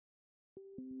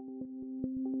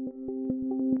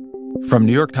From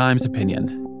New York Times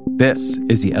Opinion, this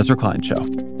is The Ezra Klein Show.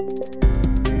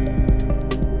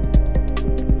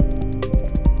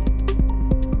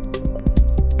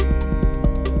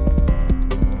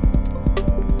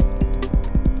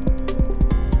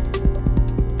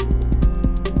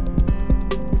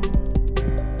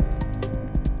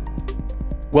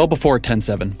 Well before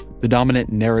 10/7, the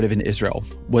dominant narrative in Israel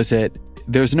was that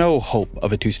there's no hope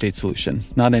of a two-state solution,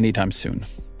 not anytime soon,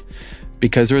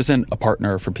 because there isn't a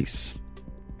partner for peace.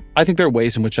 I think there are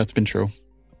ways in which that's been true.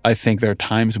 I think there are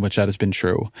times in which that has been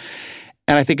true.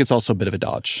 And I think it's also a bit of a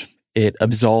dodge. It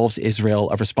absolves Israel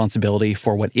of responsibility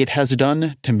for what it has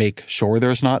done to make sure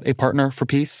there's not a partner for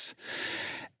peace.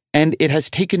 And it has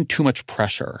taken too much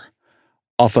pressure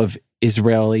off of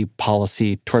Israeli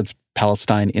policy towards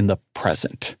Palestine in the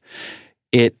present.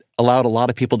 It allowed a lot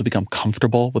of people to become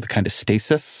comfortable with a kind of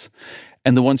stasis.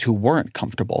 And the ones who weren't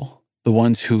comfortable, the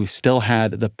ones who still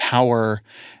had the power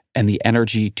and the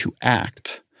energy to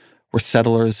act, were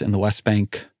settlers in the West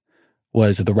Bank,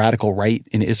 was the radical right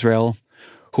in Israel,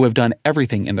 who have done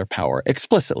everything in their power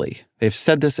explicitly. They've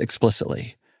said this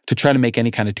explicitly to try to make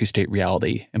any kind of two-state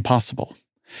reality impossible.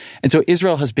 And so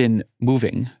Israel has been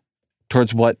moving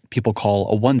towards what people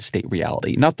call a one-state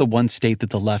reality, not the one state that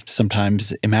the left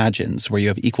sometimes imagines, where you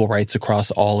have equal rights across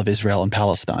all of Israel and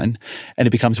Palestine, and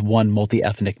it becomes one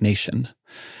multi-ethnic nation.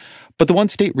 But the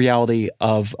one-state reality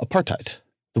of apartheid,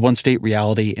 the one-state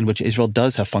reality in which Israel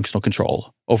does have functional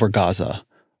control over Gaza,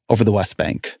 over the West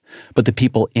Bank, but the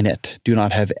people in it do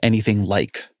not have anything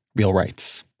like real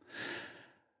rights.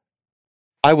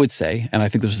 I would say, and I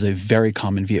think this is a very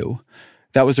common view,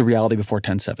 that was a reality before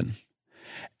 10/7.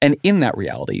 And in that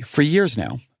reality, for years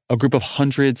now, a group of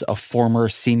hundreds of former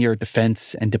senior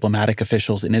defense and diplomatic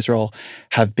officials in Israel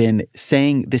have been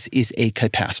saying this is a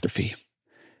catastrophe,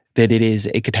 that it is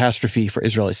a catastrophe for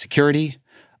Israeli security,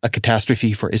 a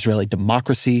catastrophe for Israeli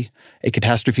democracy, a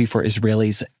catastrophe for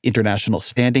Israelis' international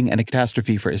standing, and a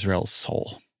catastrophe for Israel's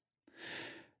soul.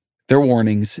 Their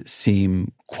warnings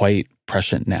seem quite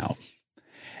prescient now.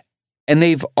 And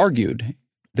they've argued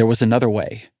there was another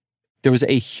way. There was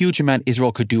a huge amount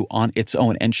Israel could do on its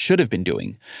own and should have been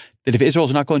doing, that if Israel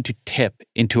is not going to tip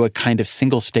into a kind of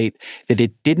single state that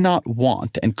it did not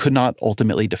want and could not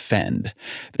ultimately defend,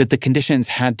 that the conditions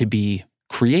had to be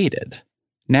created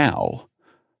now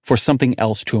for something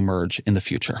else to emerge in the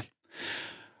future.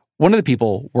 One of the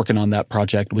people working on that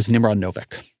project was Nimrod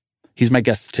Novik. He's my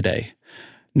guest today.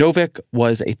 Novik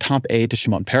was a top aide to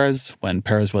Shimon Peres when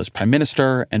Peres was prime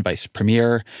minister and vice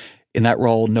premier. In that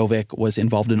role, Novik was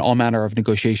involved in all manner of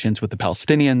negotiations with the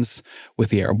Palestinians, with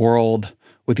the Arab world,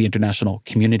 with the international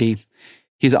community.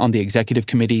 He's on the executive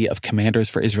committee of Commanders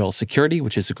for Israel Security,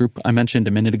 which is a group I mentioned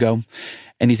a minute ago,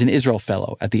 and he's an Israel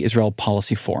fellow at the Israel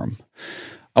Policy Forum.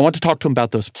 I want to talk to him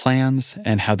about those plans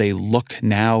and how they look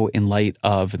now in light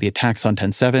of the attacks on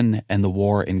 10/7 and the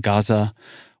war in Gaza,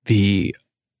 the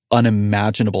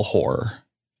unimaginable horror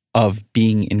of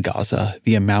being in Gaza,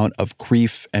 the amount of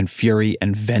grief and fury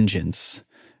and vengeance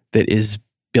that is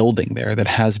building there, that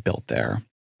has built there.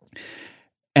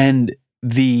 And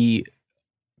the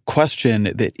question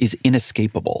that is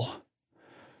inescapable: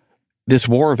 this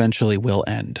war eventually will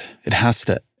end. It has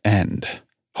to end,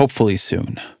 hopefully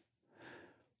soon.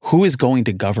 Who is going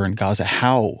to govern Gaza?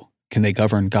 How can they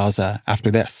govern Gaza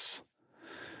after this?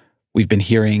 We've been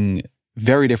hearing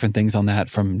very different things on that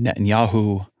from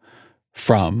Netanyahu,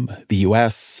 from the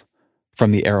U.S.,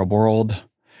 from the Arab world.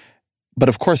 But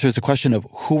of course, there's a question of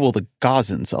who will the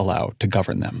Gazans allow to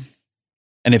govern them?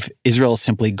 And if Israel is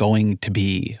simply going to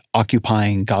be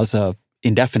occupying Gaza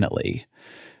indefinitely,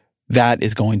 that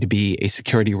is going to be a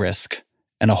security risk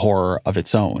and a horror of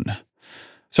its own.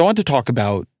 So I want to talk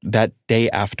about that day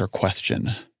after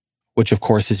question, which of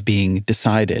course is being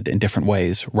decided in different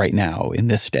ways right now in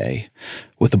this day,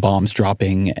 with the bombs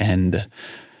dropping and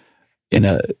in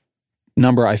a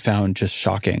number I found just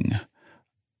shocking,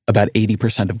 about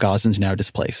 80% of Gazans now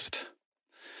displaced.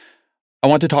 I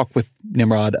want to talk with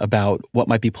Nimrod about what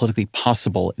might be politically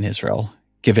possible in Israel,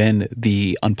 given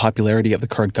the unpopularity of the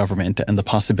current government and the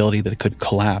possibility that it could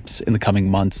collapse in the coming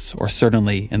months or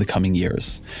certainly in the coming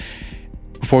years.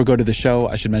 Before we go to the show,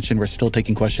 I should mention we're still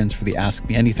taking questions for the Ask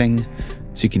Me Anything,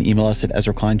 so you can email us at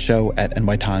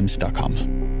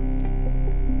EzraKleinShow@nytimes.com.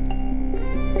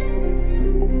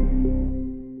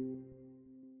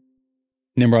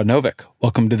 Nimrod Novik,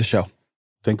 welcome to the show.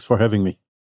 Thanks for having me.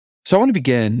 So I want to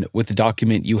begin with the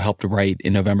document you helped write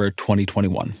in November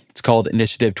 2021. It's called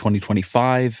Initiative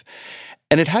 2025,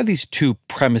 and it had these two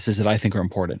premises that I think are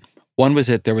important. One was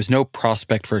that there was no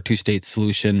prospect for a two-state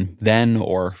solution then,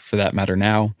 or for that matter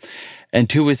now. And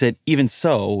two is that even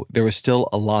so, there was still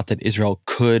a lot that Israel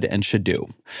could and should do.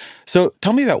 So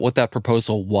tell me about what that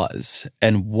proposal was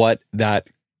and what that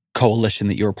coalition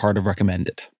that you were part of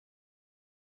recommended.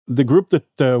 The group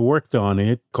that worked on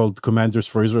it, called Commanders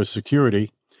for Israel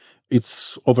Security,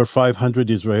 it's over 500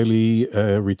 Israeli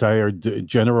retired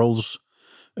generals,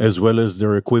 as well as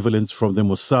their equivalents from the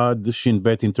Mossad, Shin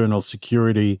Bet Internal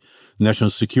Security, National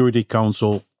Security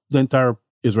Council, the entire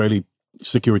Israeli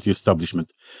security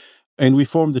establishment. And we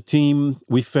formed a team.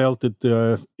 We felt that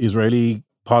the Israeli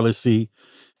policy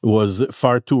was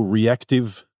far too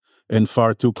reactive and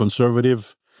far too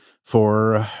conservative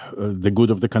for the good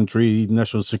of the country,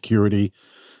 national security,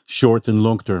 short and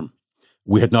long term.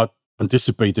 We had not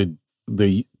anticipated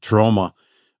the trauma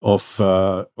of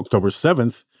October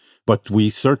 7th, but we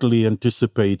certainly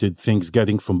anticipated things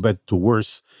getting from bad to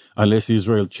worse unless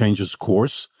Israel changes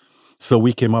course. So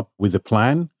we came up with a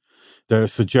plan that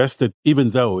suggests that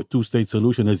even though a two-state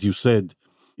solution, as you said,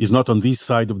 is not on this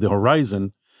side of the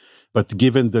horizon, but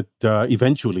given that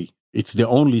eventually it's the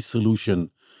only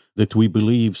solution that we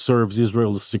believe serves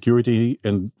Israel's security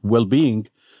and well-being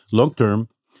long-term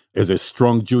as a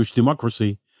strong Jewish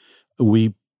democracy,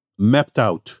 we mapped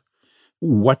out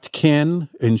what can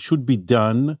and should be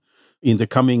done in the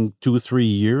coming 2-3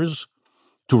 years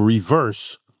to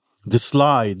reverse the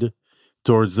slide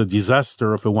towards the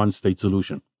disaster of a one-state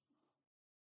solution.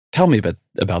 Tell me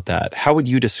about that. How would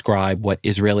you describe what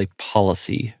Israeli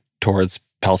policy towards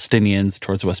Palestinians,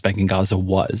 towards the West Bank and Gaza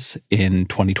was in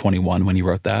 2021 when you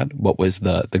wrote that? What was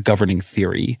the governing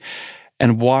theory?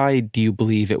 And why do you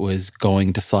believe it was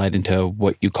going to slide into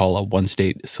what you call a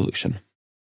one-state solution?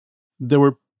 There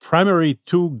were primarily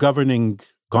two governing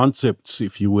concepts,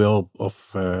 if you will,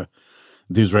 of the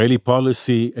Israeli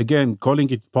policy. Again, calling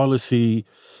it policy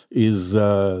is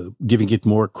giving it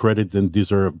more credit than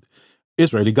deserved.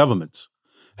 Israeli governments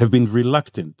have been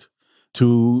reluctant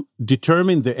to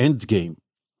determine the end game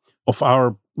of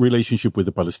our relationship with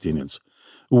the Palestinians.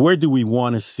 Where do we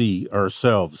want to see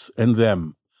ourselves and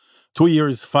them 2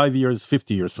 years, 5 years,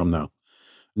 50 years from now?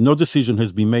 No decision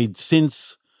has been made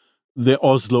since the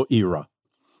Oslo era.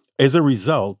 As a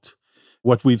result,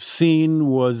 what we've seen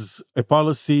was a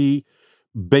policy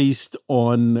based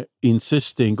on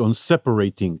insisting on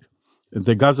separating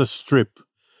the Gaza Strip,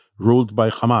 ruled by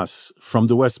Hamas, from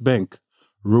the West Bank,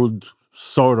 ruled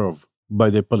sort of by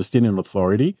the Palestinian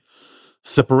Authority.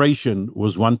 Separation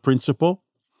was one principle,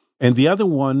 and the other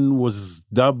one was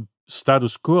dubbed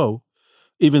status quo,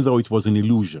 even though it was an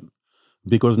illusion,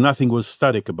 because nothing was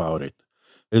static about it.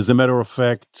 As a matter of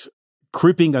fact,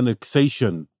 creeping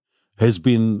annexation has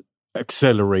been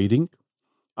accelerating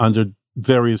under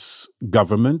various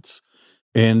governments,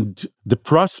 and the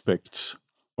prospects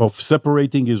of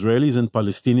separating Israelis and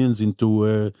Palestinians into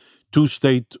a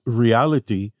two-state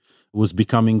reality was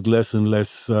becoming less and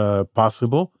less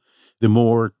possible. The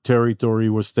more territory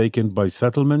was taken by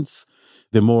settlements,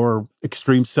 the more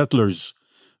extreme settlers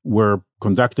were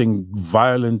conducting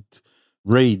violent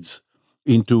raids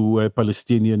into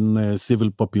Palestinian civil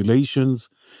populations,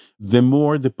 the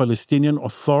more the Palestinian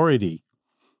Authority,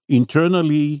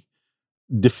 internally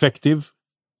defective,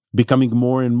 becoming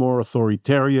more and more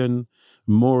authoritarian,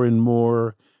 more and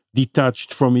more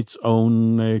detached from its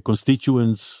own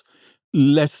constituents,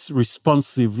 less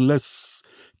responsive, less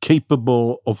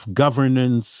capable of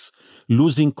governance,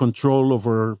 losing control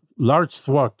over large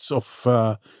swaths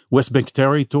of West Bank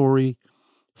territory,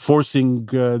 forcing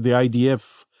the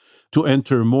IDF to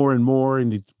enter more and more,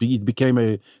 and it became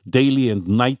a daily and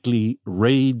nightly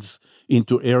raids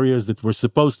into areas that were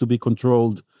supposed to be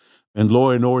controlled, and law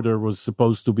and order was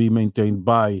supposed to be maintained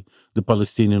by the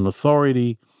Palestinian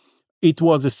Authority. It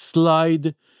was a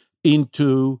slide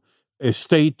into a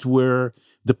state where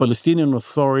the Palestinian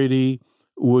Authority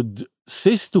would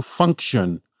cease to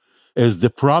function as the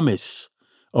promise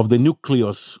of the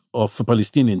nucleus of a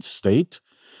Palestinian state.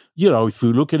 You know, if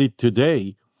you look at it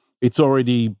today, it's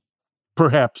already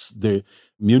perhaps the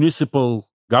municipal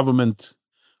government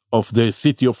of the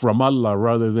city of Ramallah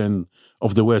rather than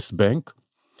of the West Bank.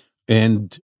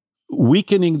 And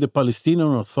weakening the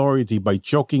Palestinian Authority by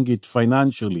choking it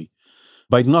financially,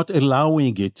 by not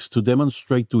allowing it to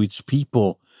demonstrate to its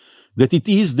people that it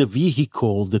is the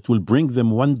vehicle that will bring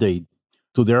them one day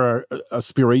to their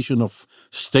aspiration of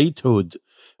statehood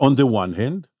on the one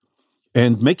hand,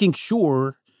 and making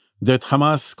sure that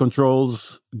Hamas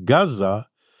controls Gaza,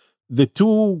 the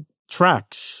two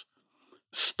tracks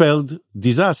spelled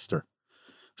disaster.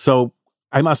 So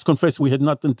I must confess, we had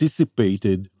not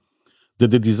anticipated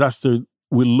that the disaster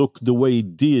will look the way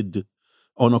it did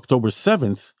on October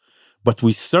 7th, But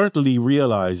we certainly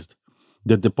realized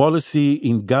that the policy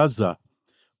in Gaza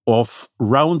of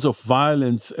rounds of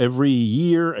violence every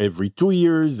year, every 2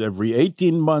 years, every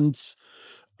 18 months,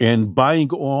 and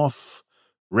buying off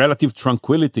relative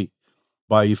tranquility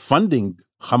by funding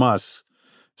Hamas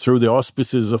through the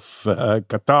auspices of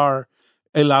Qatar,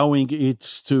 allowing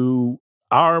it to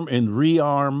arm and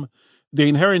rearm. The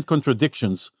inherent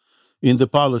contradictions in the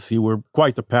policy were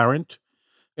quite apparent,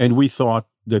 and we thought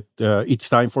that it's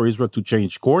time for Israel to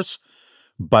change course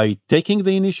by taking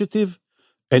the initiative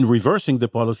and reversing the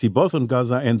policy both on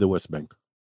Gaza and the West Bank.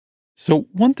 So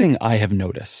one thing I have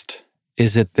noticed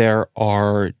is that there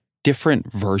are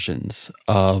different versions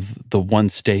of the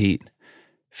one-state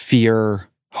fear,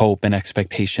 hope, and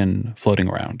expectation floating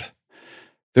around.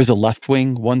 There's a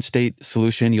left-wing one-state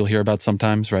solution you'll hear about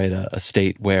sometimes, right? A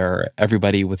state where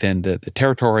everybody within the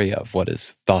territory of what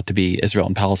is thought to be Israel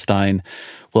and Palestine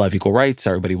will have equal rights.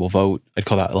 Everybody will vote. I'd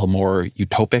call that a little more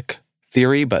utopic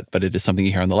theory, but it is something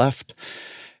you hear on the left.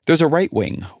 There's a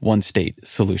right-wing one-state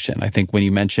solution. I think when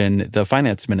you mention the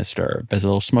finance minister,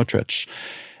 Bezalel Smotrich,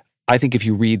 I think if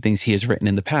you read things he has written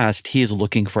in the past, he is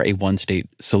looking for a one-state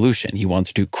solution. He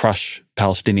wants to crush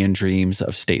Palestinian dreams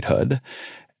of statehood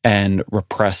and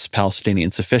repress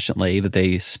Palestinians sufficiently that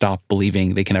they stop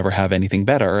believing they can ever have anything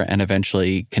better and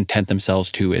eventually content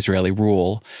themselves to Israeli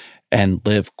rule and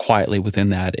live quietly within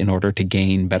that in order to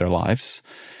gain better lives.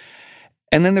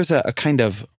 And then there's a kind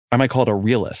of, I might call it a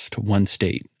realist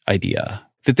one-state idea,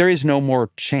 that there is no more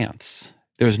chance.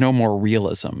 There's no more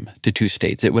realism to two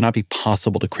states. It would not be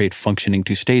possible to create functioning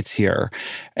two states here.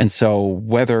 And so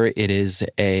whether it is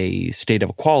a state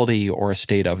of equality or a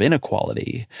state of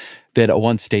inequality, that a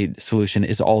one-state solution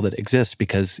is all that exists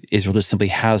because Israel just simply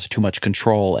has too much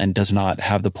control and does not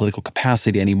have the political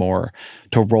capacity anymore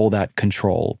to roll that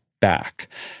control back.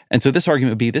 And so this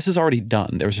argument would be, this is already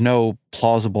done. There's no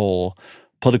plausible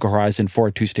political horizon for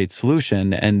a two-state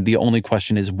solution. And the only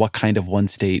question is what kind of one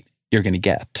state you're going to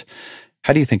get.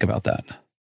 How do you think about that?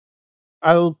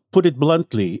 I'll put it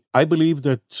bluntly. I believe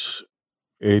that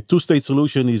a two-state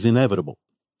solution is inevitable.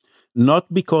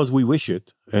 Not because we wish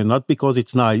it, and not because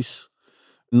it's nice,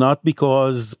 not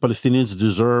because Palestinians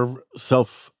deserve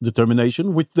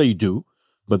self-determination, which they do,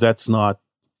 but that's not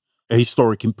a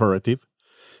historic imperative.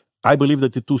 I believe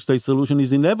that the two-state solution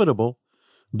is inevitable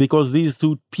because these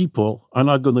two people are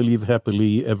not going to live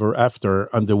happily ever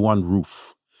after under one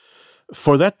roof.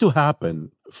 For that to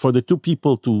happen, for the two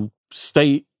people to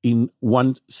stay in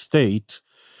one state,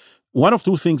 one of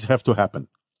two things have to happen.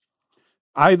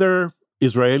 Either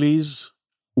Israelis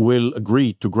will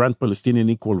agree to grant Palestinian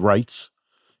equal rights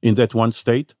in that one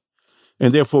state,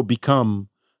 and therefore become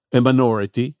a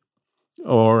minority,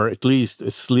 or at least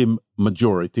a slim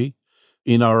majority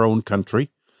in our own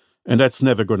country, and that's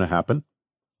never going to happen.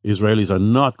 Israelis are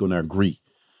not going to agree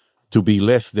to be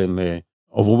less than an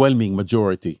overwhelming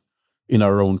majority in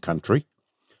our own country,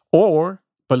 or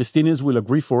Palestinians will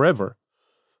agree forever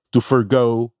to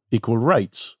forgo equal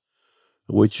rights,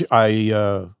 which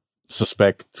I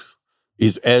suspect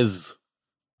is as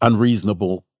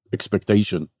unreasonable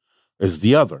expectation as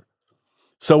the other.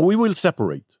 So we will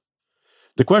separate.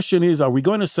 The question is, are we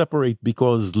going to separate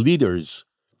because leaders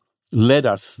led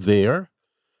us there,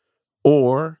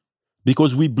 or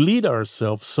because we bleed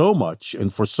ourselves so much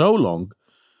and for so long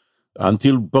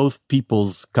until both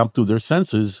peoples come to their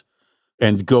senses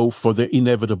and go for the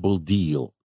inevitable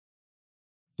deal?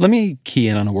 Let me key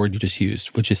in on a word you just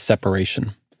used, which is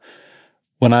separation.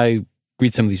 When I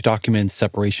read some of these documents,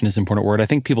 separation is an important word. I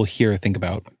think people here think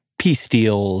about peace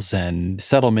deals and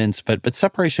settlements, but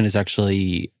separation is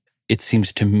actually, it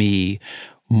seems to me,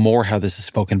 more how this is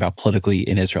spoken about politically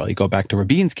in Israel. You go back to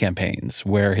Rabin's campaigns,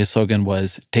 where his slogan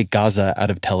was, take Gaza out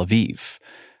of Tel Aviv.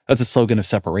 That's a slogan of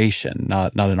separation,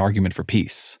 not an argument for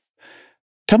peace.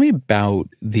 Tell me about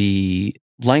the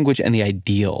language and the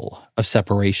ideal of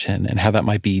separation and how that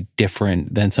might be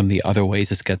different than some of the other ways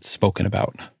this gets spoken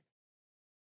about.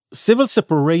 Civil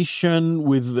separation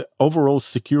with overall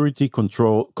security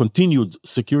control, continued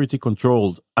security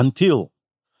controlled until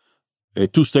a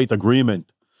two-state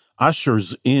agreement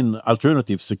ushers in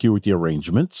alternative security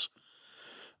arrangements,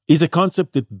 is a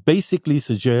concept that basically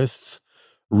suggests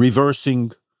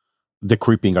reversing the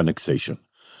creeping annexation,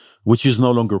 which is no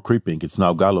longer creeping, it's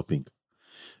now galloping.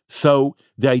 So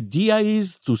the idea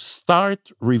is to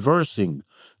start reversing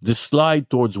the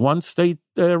slide towards one-state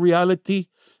reality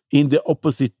in the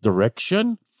opposite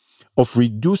direction of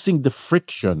reducing the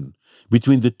friction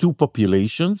between the two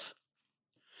populations,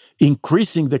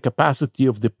 increasing the capacity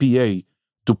of the PA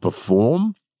to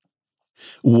perform,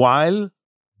 while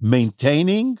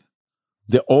maintaining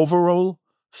the overall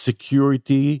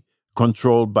security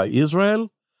controlled by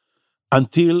Israel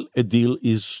until a deal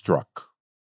is struck.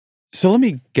 So let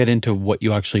me get into what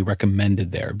you actually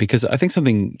recommended there, because I think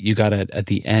something you got at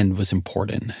the end was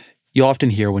important. You often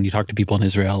hear when you talk to people in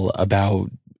Israel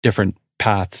about different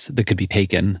paths that could be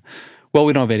taken. Well,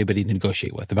 we don't have anybody to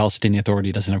negotiate with. The Palestinian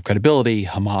Authority doesn't have credibility.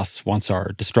 Hamas wants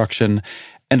our destruction.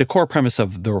 And a core premise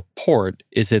of the report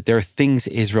is that there are things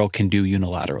Israel can do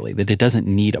unilaterally, that it doesn't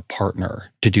need a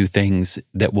partner to do things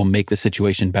that will make the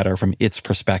situation better from its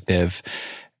perspective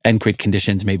and create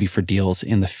conditions maybe for deals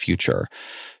in the future.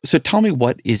 So tell me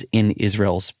what is in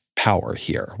Israel's power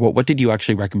here? What did you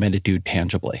actually recommend it do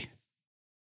tangibly?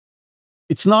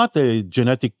 It's not a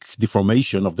genetic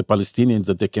deformation of the Palestinians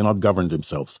that they cannot govern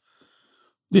themselves.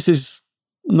 This is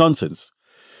nonsense.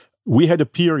 We had a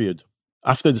period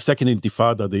after the Second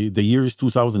Intifada, the years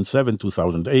 2007,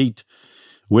 2008,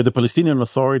 where the Palestinian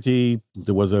Authority,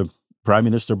 there was a prime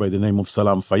minister by the name of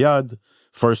Salam Fayyad.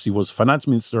 First, he was finance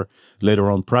minister,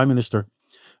 later on prime minister,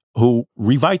 who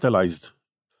revitalized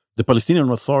the Palestinian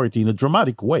Authority in a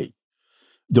dramatic way.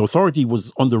 The authority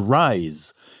was on the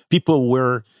rise. People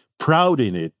were proud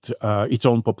in it, its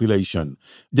own population.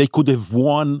 They could have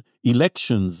won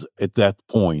elections at that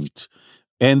point.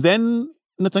 And then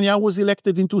Netanyahu was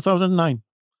elected in 2009.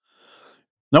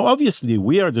 Now, obviously,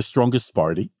 we are the strongest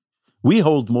party. We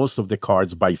hold most of the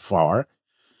cards by far.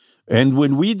 And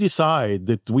when we decide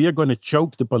that we are going to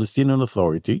choke the Palestinian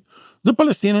Authority, the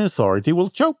Palestinian Authority will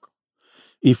choke.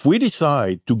 If we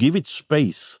decide to give it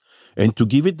space and to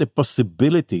give it the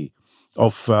possibility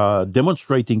of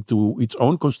demonstrating to its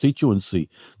own constituency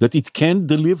that it can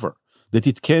deliver, that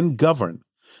it can govern.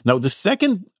 Now, the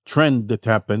second trend that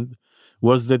happened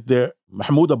was that the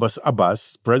Mahmoud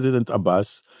Abbas, President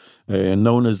Abbas,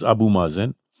 known as Abu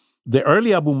Mazen, the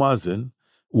early Abu Mazen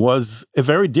was a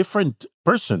very different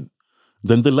person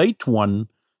than the late one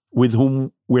with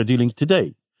whom we're dealing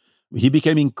today. He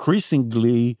became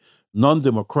increasingly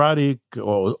non-democratic,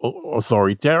 or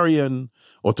authoritarian,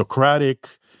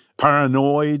 autocratic,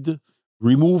 paranoid,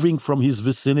 removing from his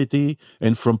vicinity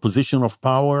and from position of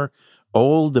power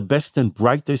all the best and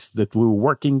brightest that were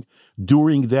working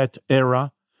during that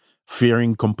era,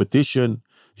 fearing competition.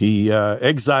 He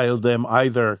exiled them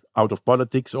either out of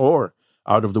politics or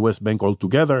out of the West Bank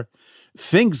altogether.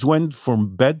 Things went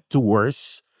from bad to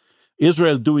worse.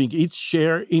 Israel doing its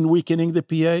share in weakening the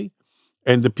PA,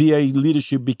 and the PA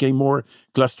leadership became more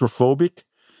claustrophobic.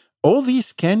 All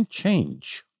these can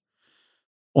change.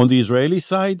 On the Israeli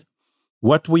side,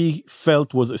 what we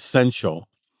felt was essential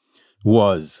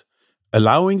was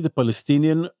allowing the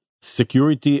Palestinian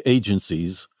security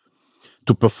agencies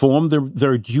to perform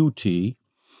their duty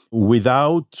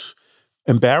without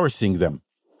embarrassing them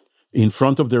in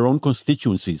front of their own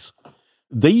constituencies.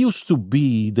 They used to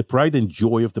be the pride and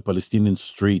joy of the Palestinian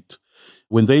street.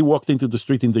 When they walked into the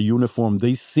street in the uniform,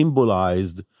 they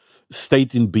symbolized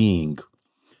state in being.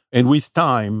 And with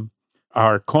time,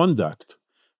 our conduct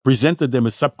presented them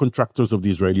as subcontractors of the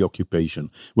Israeli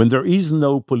occupation. When there is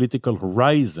no political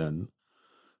horizon,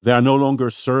 they are no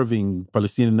longer serving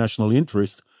Palestinian national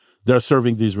interests, they're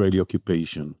serving the Israeli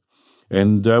occupation.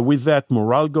 And with that,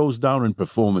 morale goes down and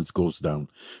performance goes down.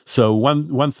 So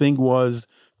one thing was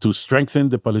to strengthen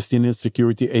the Palestinian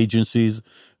security agencies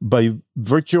by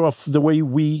virtue of the way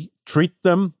we treat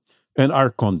them and our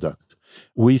conduct.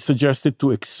 We suggested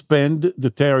to expand the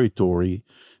territory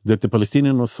that the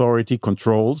Palestinian Authority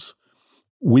controls.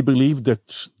 We believe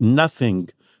that nothing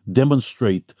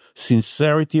demonstrates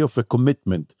sincerity of a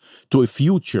commitment to a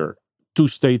future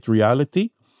two-state reality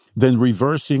than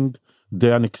reversing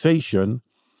the annexation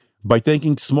by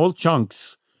taking small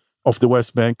chunks of the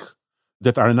West Bank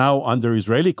that are now under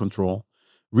Israeli control,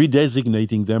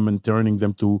 redesignating them and turning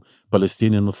them to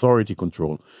Palestinian Authority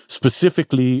control.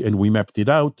 Specifically, and we mapped it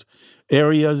out,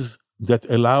 areas that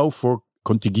allow for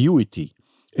contiguity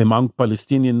among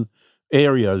Palestinian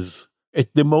areas.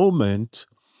 At the moment,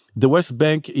 the West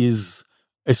Bank is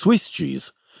a Swiss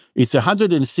cheese. It's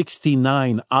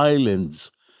 169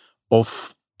 islands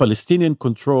of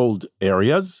Palestinian-controlled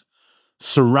areas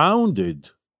surrounded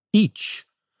each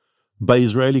by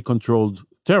Israeli-controlled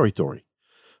territory.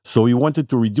 So we wanted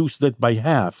to reduce that by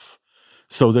half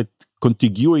so that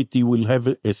contiguity will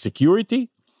have a security,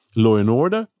 law and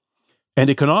order, and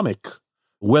economic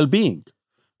well-being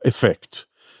effect.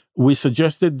 We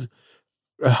suggested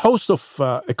a host of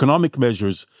economic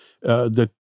measures that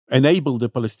enable the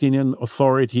Palestinian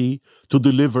Authority to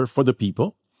deliver for the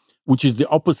people, which is the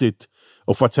opposite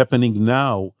of what's happening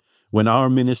now when our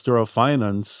Minister of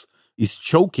Finance is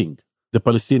choking the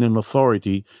Palestinian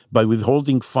Authority by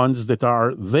withholding funds that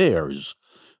are theirs.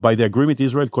 By the agreement,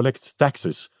 Israel collects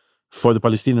taxes for the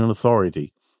Palestinian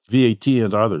Authority. VAT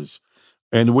and others.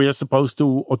 And we are supposed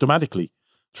to automatically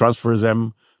transfer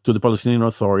them to the Palestinian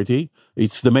Authority.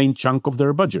 It's the main chunk of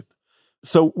their budget.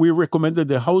 So we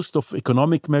recommended a host of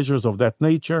economic measures of that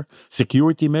nature,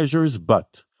 security measures,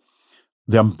 but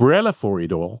the umbrella for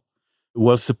it all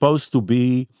was supposed to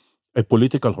be a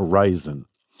political horizon.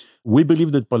 We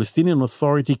believe that Palestinian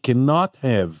Authority cannot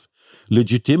have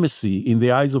legitimacy in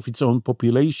the eyes of its own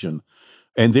population,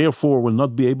 and therefore will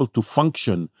not be able to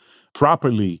function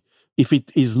properly if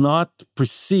it is not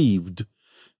perceived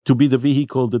to be the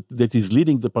vehicle that is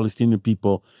leading the Palestinian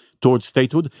people towards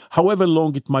statehood, however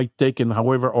long it might take and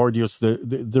however arduous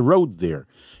the road there.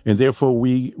 And therefore,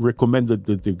 we recommended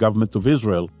that the government of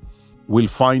Israel will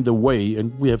find a way, and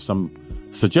we have some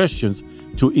suggestions,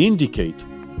 to indicate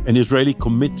an Israeli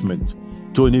commitment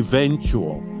to an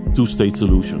eventual two-state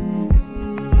solution.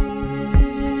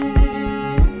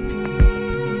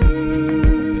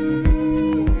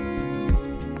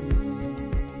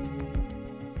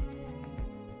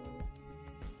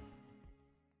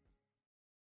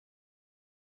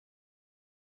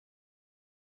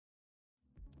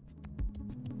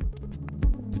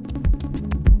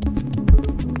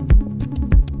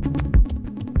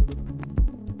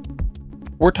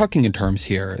 We're talking in terms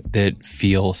here that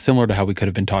feel similar to how we could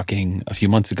have been talking a few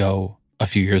months ago, a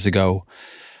few years ago.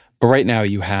 But right now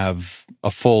you have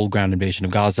a full ground invasion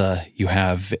of Gaza. You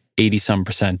have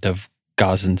 80-some% of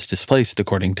Gazans displaced,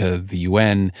 according to the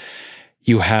UN.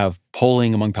 You have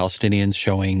polling among Palestinians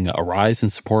showing a rise in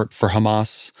support for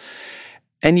Hamas.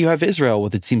 And you have Israel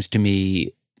with, it seems to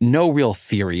me, no real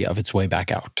theory of its way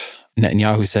back out.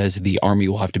 Netanyahu says the army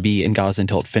will have to be in Gaza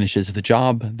until it finishes the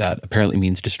job. That apparently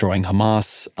means destroying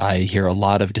Hamas. I hear a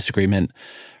lot of disagreement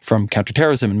from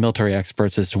counterterrorism and military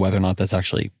experts as to whether or not that's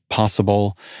actually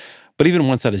possible. But even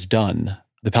once that is done,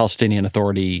 the Palestinian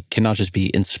Authority cannot just be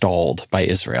installed by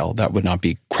Israel. That would not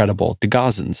be credible to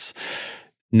Gazans.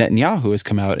 Netanyahu has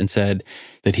come out and said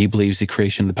that he believes the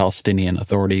creation of the Palestinian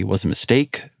Authority was a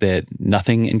mistake, that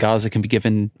nothing in Gaza can be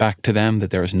given back to them,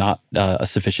 that there is not a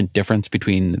sufficient difference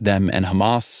between them and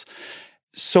Hamas.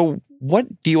 So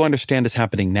what do you understand is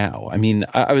happening now? I mean,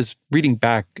 I was reading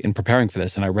back in preparing for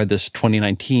this, and I read this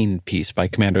 2019 piece by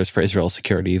Commanders for Israel's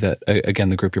Security that, again,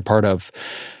 the group you're part of,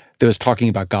 that was talking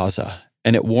about Gaza.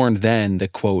 And it warned then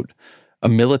that, quote, a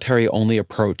military-only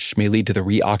approach may lead to the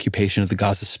reoccupation of the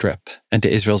Gaza Strip and to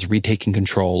Israel's retaking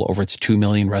control over its 2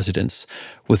 million residents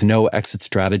with no exit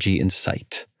strategy in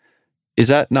sight. Is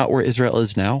that not where Israel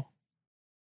is now?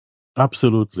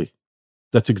 Absolutely.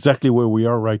 That's exactly where we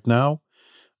are right now.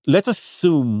 Let's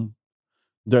assume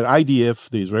that IDF,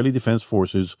 the Israeli Defense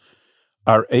Forces,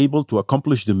 are able to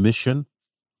accomplish the mission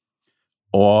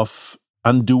of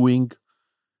undoing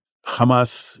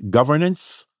Hamas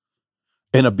governance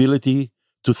and ability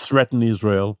to threaten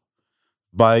Israel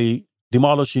by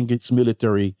demolishing its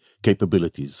military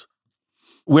capabilities.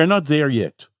 We're not there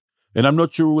yet, and I'm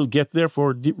not sure we'll get there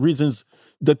for reasons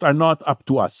that are not up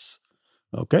to us.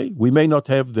 Okay? We may not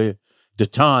have the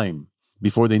time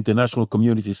before the international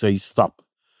community says stop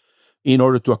in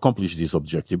order to accomplish this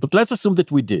objective. But let's assume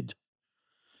that we did.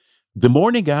 The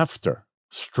morning after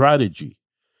strategy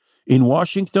in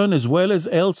Washington as well as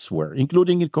elsewhere,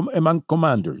 including among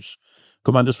commanders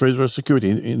for Israel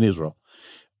security in Israel,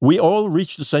 we all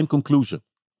reached the same conclusion.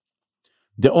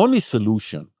 The only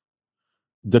solution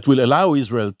that will allow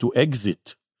Israel to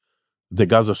exit the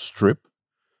Gaza Strip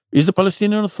is the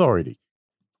Palestinian Authority.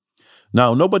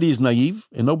 Now, nobody is naive,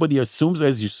 and nobody assumes,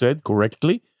 as you said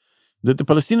correctly, that the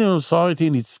Palestinian Authority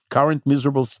in its current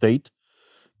miserable state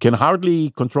can hardly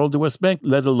control the West Bank,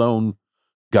 let alone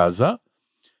Gaza.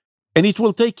 And it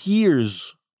will take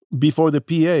years before the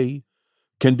PA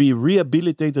can be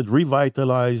rehabilitated,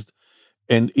 revitalized,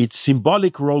 and its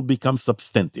symbolic role becomes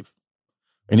substantive.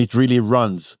 And it really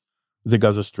runs the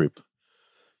Gaza Strip.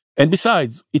 And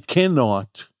besides, it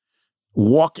cannot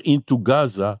walk into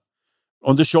Gaza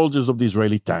on the shoulders of the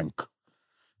Israeli tank.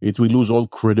 It will lose all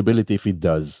credibility if it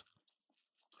does.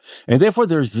 And therefore,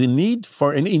 there's a need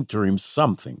for an interim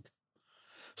something,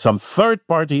 some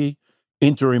third-party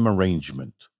interim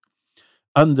arrangement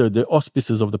under the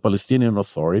auspices of the Palestinian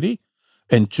Authority.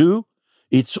 And two,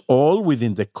 it's all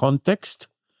within the context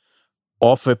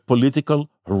of a political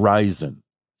horizon.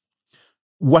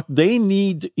 What they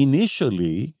need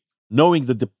initially, knowing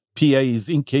that the PA is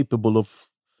incapable of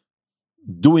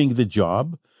doing the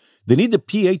job, they need the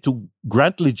PA to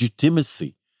grant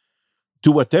legitimacy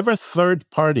to whatever third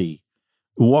party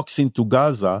walks into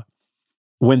Gaza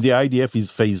when the IDF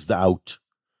is phased out.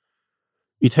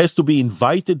 It has to be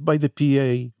invited by the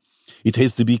PA. It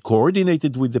has to be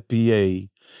coordinated with the PA.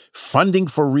 Funding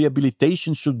for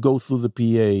rehabilitation should go through the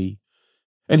PA.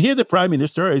 And here the prime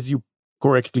minister, as you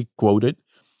correctly quoted,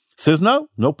 says, no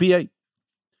PA.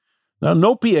 Now,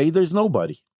 no PA, there's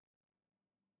nobody.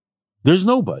 There's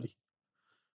nobody.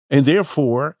 And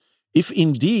therefore, if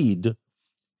indeed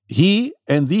he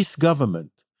and this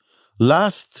government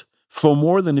last for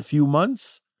more than a few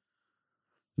months,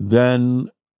 then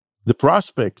the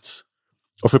prospects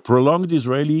of a prolonged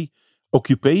Israeli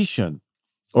occupation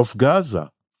of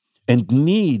Gaza and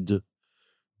need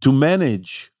to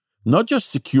manage not just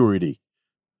security,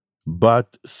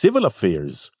 but civil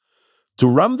affairs, to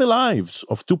run the lives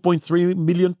of 2.3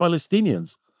 million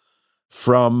Palestinians,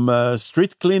 from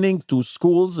street cleaning to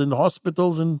schools and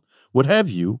hospitals and what have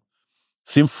you,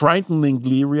 seem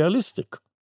frighteningly realistic.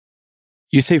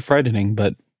 You say frightening,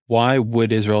 but why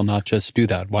would Israel not just do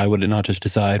that? Why would it not just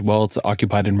decide, well, it's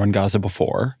occupied and run Gaza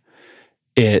before?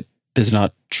 It does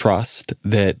not trust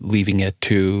that leaving it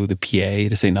to the PA,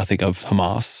 to say nothing of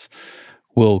Hamas,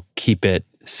 will keep it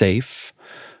safe.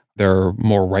 There are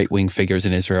more right-wing figures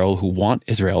in Israel who want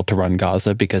Israel to run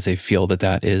Gaza because they feel that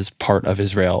that is part of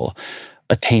Israel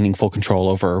attaining full control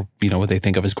over, what they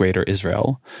think of as greater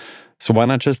Israel. So why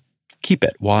not just keep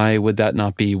it? Why would that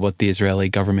not be what the Israeli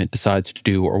government decides to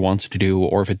do or wants to do?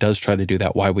 Or if it does try to do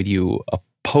that, why would you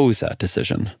oppose that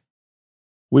decision?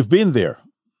 We've been there.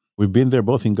 We've been there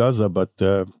both in Gaza, but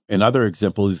another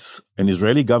example is an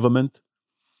Israeli government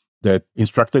that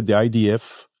instructed the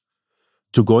IDF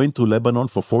to go into Lebanon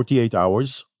for 48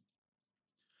 hours.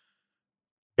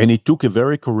 And it took a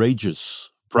very courageous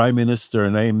prime minister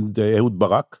named Ehud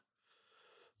Barak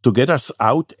to get us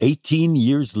out 18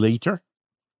 years later.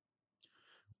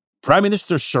 Prime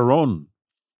Minister Sharon,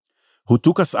 who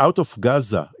took us out of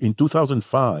Gaza in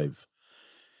 2005,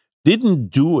 didn't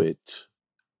do it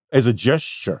as a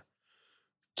gesture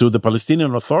to the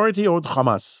Palestinian Authority or to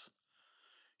Hamas.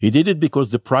 He did it because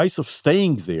the price of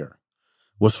staying there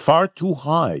was far too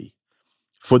high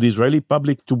for the Israeli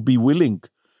public to be willing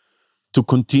to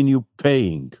continue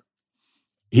paying.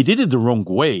 He did it the wrong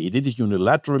way. He did it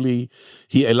unilaterally.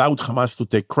 He allowed Hamas to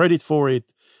take credit for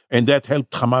it, and that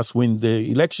helped Hamas win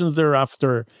the elections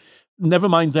thereafter. Never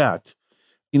mind that.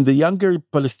 In the younger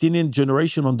Palestinian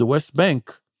generation on the West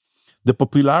Bank, the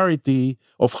popularity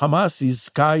of Hamas is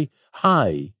sky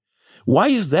high. Why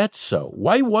is that so?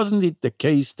 Why wasn't it the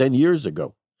case 10 years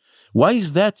ago? Why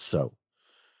is that so?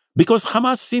 Because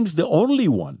Hamas seems the only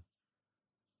one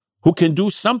who can do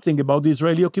something about the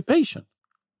Israeli occupation.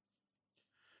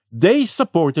 They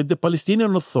supported the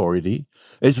Palestinian Authority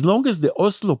as long as the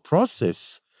Oslo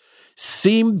process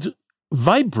seemed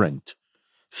vibrant,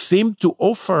 seemed to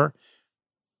offer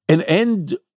an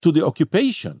end to the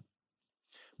occupation.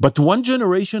 But one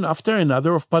generation after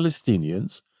another of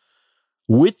Palestinians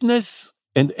witness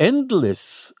an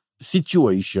endless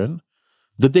situation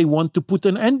that they want to put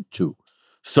an end to.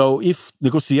 So if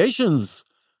negotiations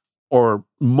or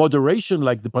moderation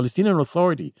like the Palestinian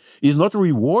Authority is not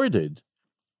rewarded,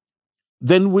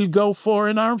 then we'll go for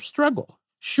an armed struggle.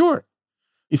 Sure.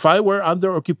 If I were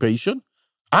under occupation,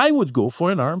 I would go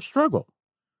for an armed struggle.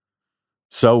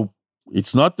 So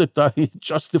it's not that I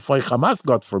justify Hamas,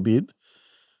 God forbid,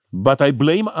 but I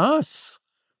blame us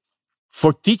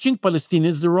for teaching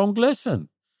Palestinians the wrong lesson.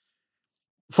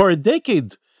 For a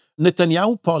decade,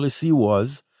 Netanyahu's policy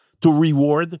was to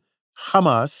reward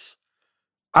Hamas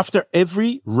after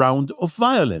every round of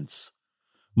violence.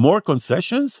 More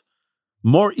concessions,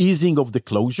 more easing of the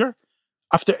closure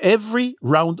after every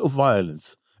round of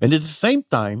violence. And at the same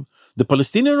time, the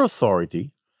Palestinian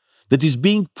Authority, that is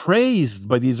being praised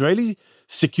by the Israeli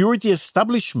security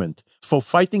establishment for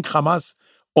fighting Hamas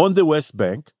on the West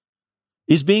Bank,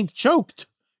 is being choked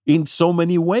in so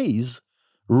many ways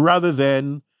rather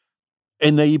than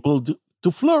enabled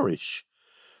to flourish.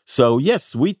 So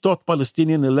yes, we taught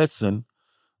Palestinians a lesson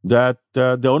that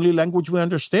the only language we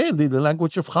understand is the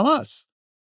language of Hamas.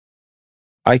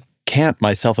 I can't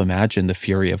myself imagine the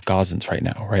fury of Gazans right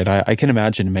now, right? I can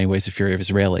imagine in many ways the fury of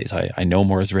Israelis. I know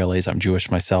more Israelis. I'm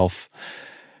Jewish myself.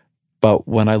 But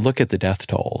when I look at the death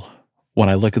toll, when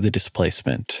I look at the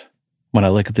displacement, when I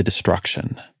look at the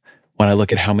destruction, when I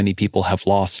look at how many people have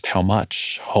lost how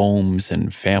much, homes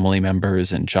and family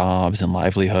members and jobs and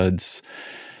livelihoods,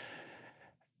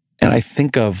 and I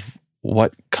think of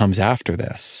what comes after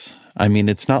this. I mean,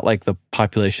 it's not like the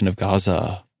population of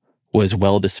Gaza was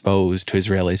well disposed to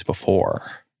Israelis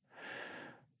before.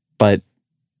 But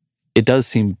it does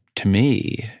seem to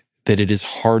me that it is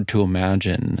hard to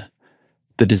imagine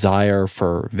the desire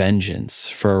for vengeance,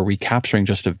 for recapturing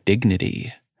just of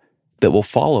dignity that will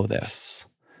follow this.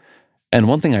 And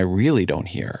one thing I really don't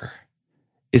hear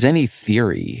is any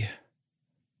theory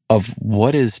of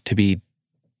what is to be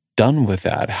done with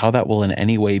that, how that will in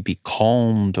any way be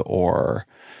calmed or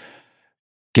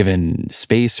given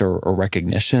space or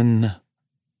recognition.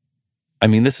 I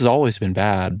mean, this has always been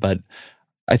bad, but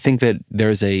I think that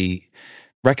there's a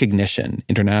recognition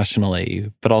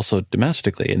internationally, but also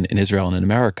domestically in Israel and in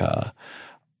America,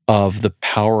 of the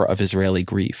power of Israeli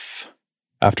grief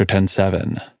after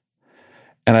 10/7.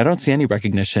 And I don't see any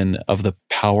recognition of the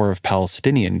power of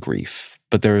Palestinian grief,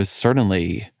 but there is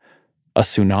certainly a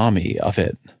tsunami of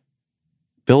it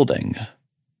building.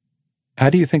 How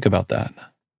do you think about that?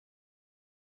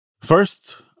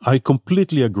 First, I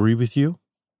completely agree with you.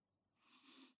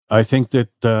 I think that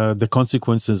the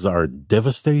consequences are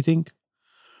devastating.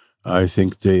 I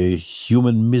think the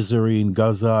human misery in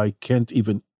Gaza, I can't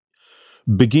even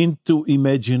begin to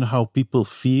imagine how people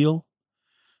feel.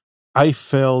 I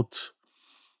felt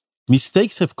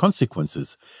mistakes have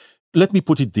consequences. Let me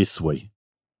put it this way.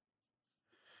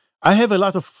 I have a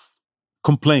lot of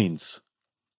complaints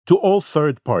to all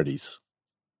third parties.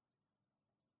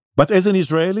 But as an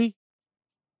Israeli,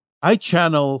 I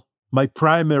channel my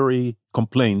primary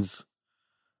complaints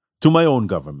to my own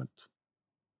government.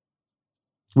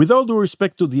 With all due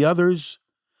respect to the others,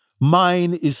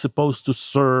 mine is supposed to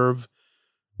serve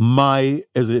my,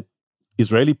 as an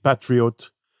Israeli patriot,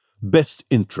 best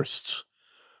interests.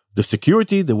 The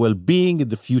security, the well-being, and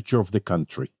the future of the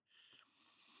country.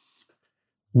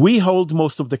 We hold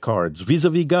most of the cards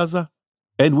vis-a-vis Gaza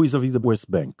and vis-a-vis the West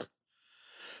Bank.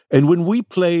 And when we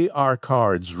play our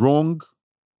cards wrong,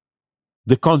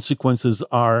 the consequences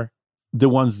are the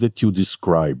ones that you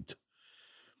described.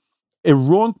 A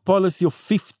wrong policy of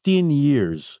 15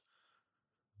 years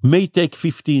may take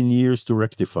 15 years to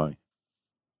rectify.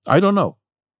 I don't know.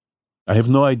 I have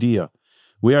no idea.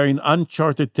 We are in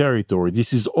uncharted territory.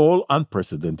 This is all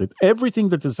unprecedented. Everything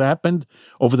that has happened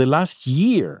over the last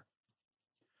year,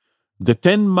 the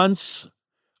 10 months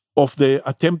of the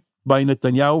attempt by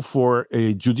Netanyahu for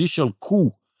a judicial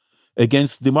coup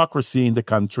against democracy in the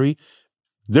country,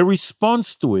 the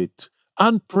response to it,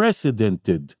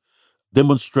 unprecedented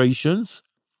demonstrations,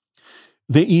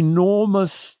 the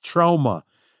enormous trauma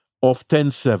of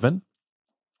 10/7,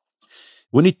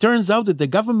 when it turns out that the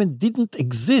government didn't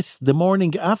exist the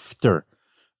morning after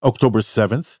October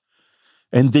 7th,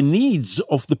 and the needs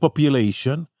of the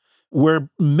population were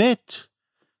met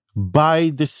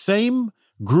by the same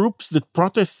groups that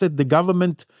protested the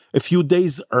government a few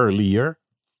days earlier.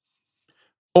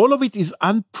 All of it is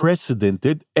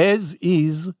unprecedented, as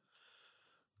is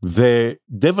the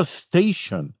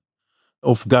devastation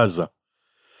of Gaza.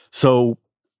 So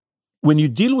when you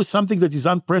deal with something that is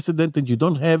unprecedented, you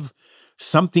don't have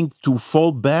something to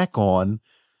fall back on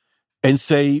and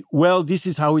say, well, this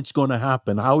is how it's going to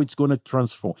happen, how it's going to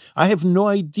transform. I have no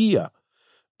idea.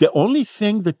 The only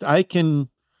thing that I can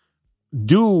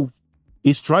do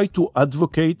is try to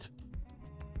advocate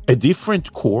a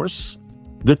different course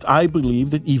that I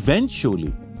believe that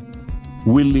eventually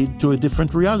will lead to a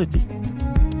different reality.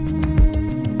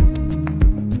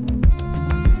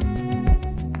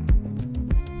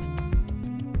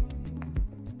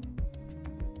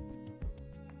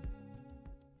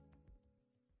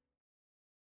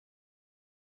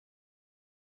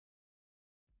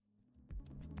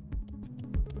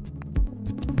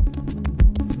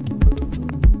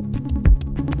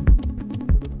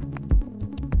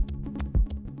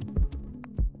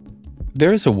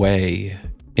 There's a way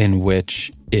in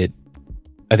which it,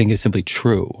 I think, is simply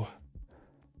true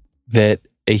that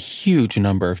a huge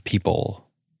number of people,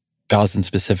 Gazans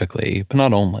specifically, but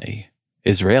not only,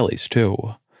 Israelis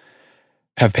too,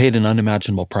 have paid an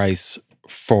unimaginable price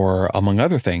for, among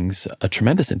other things, a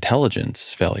tremendous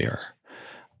intelligence failure.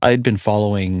 I'd been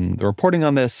following the reporting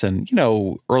on this, and,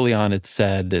 early on it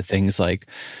said things like,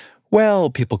 well,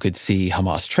 people could see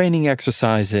Hamas training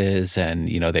exercises and,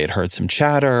 they had heard some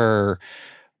chatter.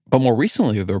 But more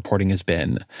recently, the reporting has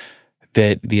been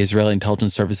that the Israeli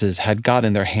intelligence services had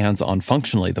gotten their hands on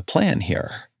functionally the plan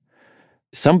here.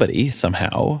 Somebody,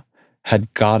 somehow,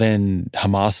 had gotten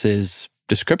Hamas's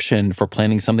description for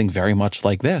planning something very much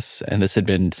like this. And this had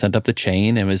been sent up the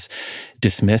chain and was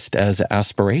dismissed as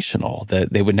aspirational,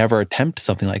 that they would never attempt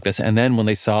something like this. And then when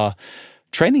they saw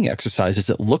training exercises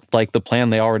that looked like the plan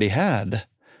they already had,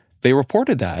 they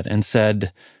reported that and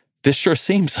said, this sure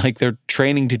seems like they're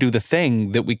training to do the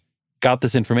thing that we got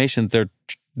this information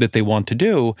that they want to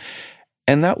do.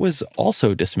 And that was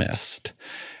also dismissed.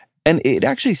 And it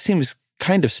actually seems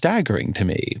kind of staggering to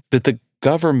me that the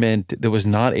government that was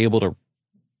not able to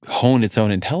hone its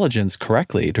own intelligence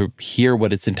correctly, to hear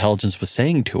what its intelligence was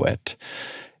saying to it,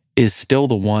 is still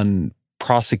the one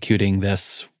prosecuting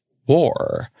this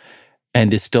war.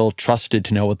 and is still trusted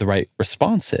to know what the right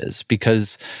response is,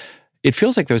 because it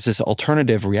feels like there's this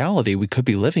alternative reality we could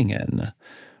be living in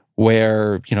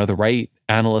where, the right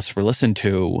analysts were listened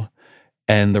to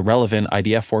and the relevant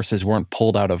IDF forces weren't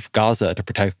pulled out of Gaza to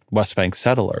protect West Bank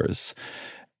settlers.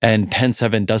 And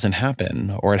 10/7 doesn't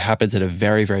happen, or it happens at a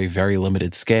very, very, very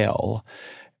limited scale.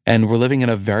 And we're living in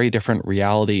a very different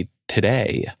reality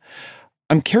today.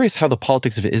 I'm curious how the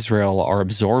politics of Israel are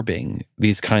absorbing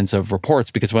these kinds of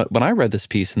reports, because when I read this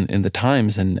piece in the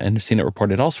Times and have seen it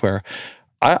reported elsewhere,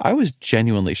 I was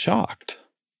genuinely shocked.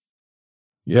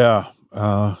 Yeah,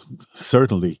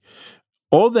 certainly.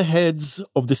 All the heads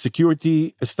of the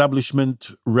security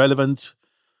establishment relevant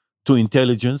to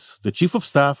intelligence, the chief of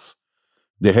staff,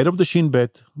 the head of the Shin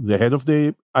Bet, the head of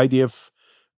the IDF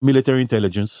military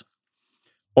intelligence,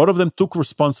 all of them took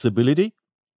responsibility.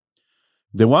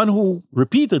 The one who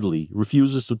repeatedly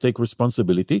refuses to take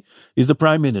responsibility is the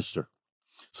prime minister.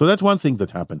 So that's one thing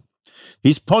that happened.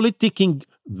 He's politicking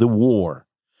the war,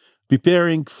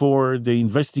 preparing for the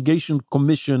investigation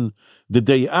commission the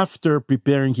day after,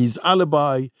 preparing his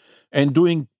alibi, and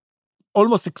doing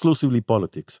almost exclusively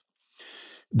politics.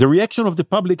 The reaction of the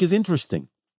public is interesting.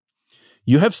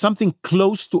 You have something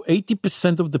close to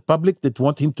 80% of the public that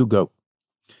want him to go.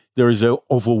 There is an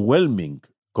overwhelming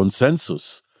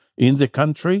consensus in the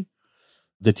country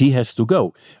that he has to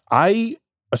go. I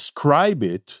ascribe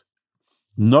it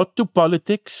not to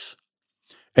politics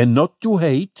and not to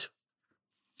hate,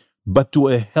 but to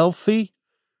a healthy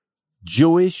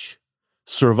Jewish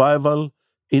survival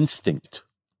instinct.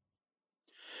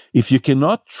 If you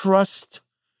cannot trust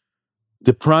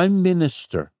the prime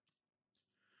minister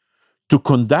to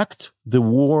conduct the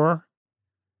war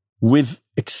with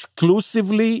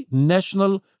exclusively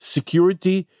national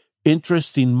security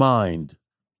interest in mind,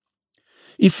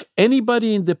 if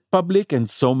anybody in the public, and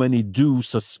so many do,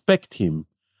 suspect him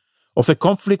of a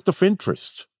conflict of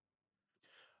interest,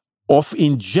 of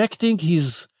injecting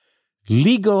his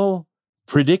legal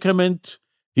predicament,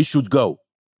 he should go.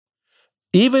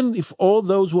 Even if all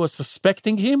those who are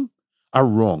suspecting him are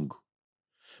wrong.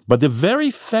 But the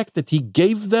very fact that he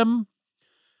gave them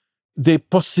the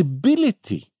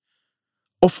possibility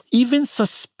of even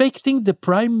suspecting the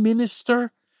prime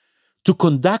minister to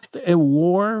conduct a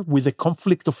war with a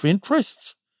conflict of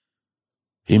interests,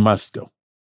 he must go.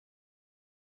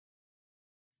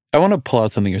 I want to pull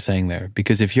out something you're saying there,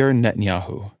 because if you're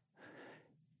Netanyahu,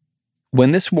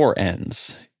 when this war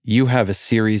ends, you have a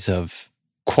series of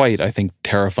quite, I think,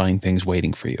 terrifying things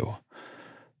waiting for you.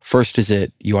 First is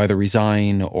it you either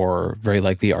resign or very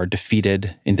likely are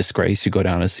defeated in disgrace. You go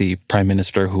down as the prime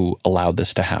minister who allowed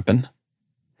this to happen.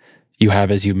 You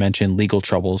have, as you mentioned, legal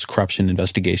troubles, corruption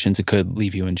investigations. It could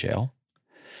leave you in jail.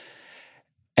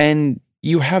 And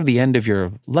you have the end of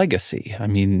your legacy. I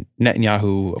mean,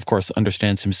 Netanyahu, of course,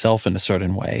 understands himself in a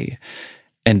certain way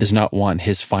and does not want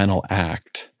his final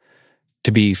act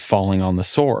to be falling on the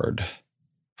sword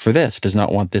for this, does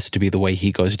not want this to be the way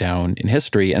he goes down in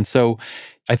history. And so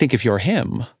I think if you're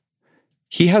him,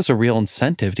 he has a real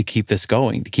incentive to keep this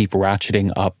going, to keep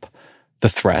ratcheting up the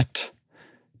threat,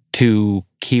 to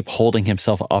keep holding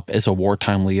himself up as a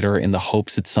wartime leader in the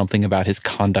hopes that something about his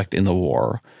conduct in the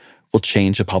war will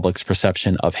change the public's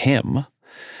perception of him.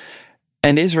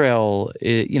 And Israel,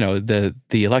 the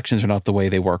elections are not the way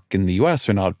they work in the US,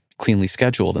 they're not cleanly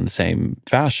scheduled in the same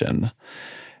fashion.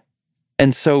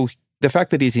 And so the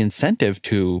fact that he's the incentive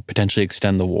to potentially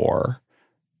extend the war,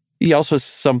 he also has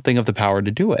something of the power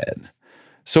to do it.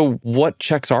 So what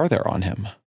checks are there on him?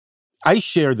 I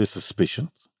share the suspicion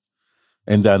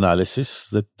and the analysis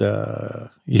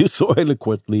that you so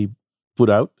eloquently put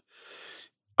out.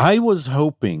 I was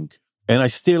hoping, and I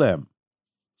still am,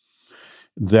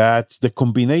 that the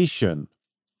combination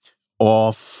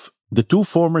of the two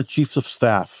former chiefs of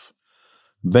staff,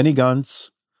 Benny Gantz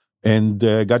and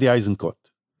Gadi Eisenkot,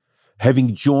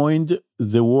 having joined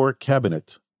the war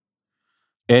cabinet,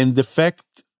 and the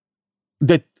fact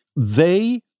that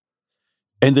they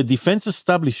and the defense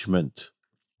establishment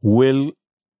will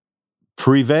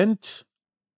prevent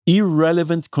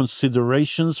irrelevant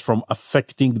considerations from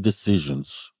affecting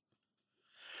decisions.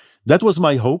 That was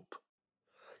my hope.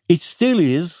 It still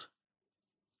is.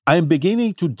 I'm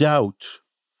beginning to doubt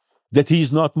that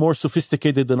he's not more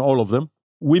sophisticated than all of them.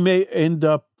 We may end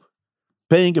up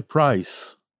paying a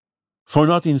price for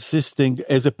not insisting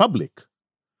as a public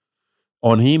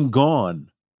on him gone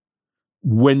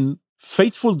when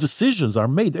fateful decisions are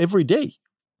made every day,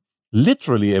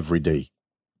 literally every day.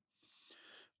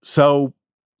 So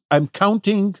I'm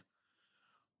counting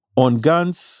on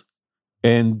Gantz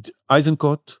and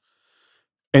Eisenkot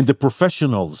and the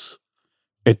professionals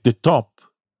at the top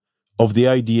of the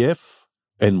IDF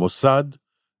and Mossad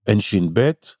and Shin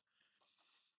Bet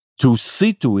to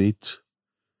see to it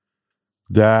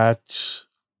that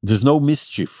there's no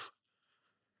mischief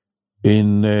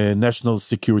in national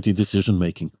security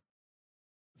decision-making.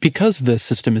 Because the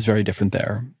system is very different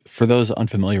there, for those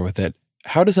unfamiliar with it,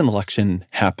 how does an election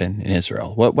happen in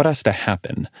Israel? What has to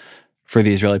happen for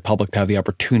the Israeli public to have the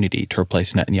opportunity to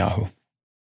replace Netanyahu?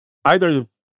 Either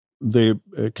the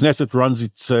Knesset runs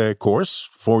its course,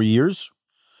 4 years,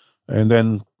 and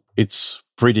then its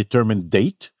predetermined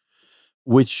date,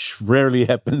 which rarely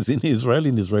happens in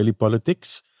Israeli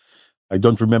politics. I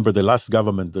don't remember the last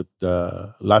government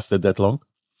that lasted that long.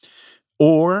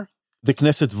 Or the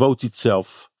Knesset votes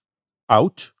itself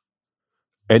out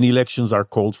and elections are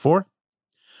called for.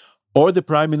 Or the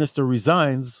prime minister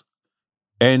resigns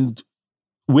and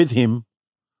with him,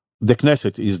 the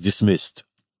Knesset is dismissed.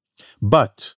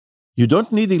 But you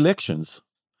don't need elections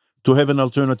to have an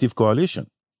alternative coalition.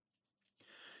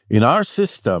 In our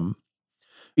system,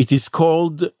 it is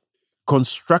called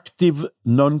constructive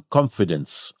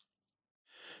non-confidence.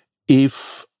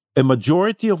 If a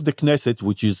majority of the Knesset,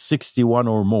 which is 61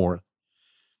 or more,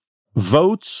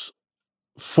 votes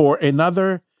for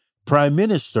another prime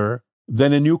minister,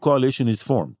 then a new coalition is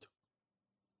formed.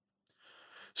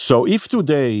 So if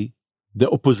today the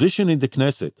opposition in the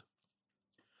Knesset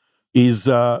is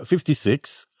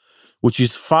 56, which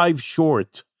is 5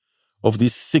 short of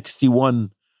this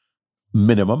 61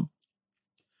 minimum,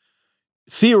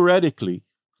 theoretically,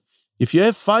 if you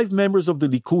have 5 members of the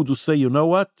Likud who say, you know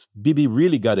what, Bibi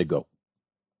really got to go,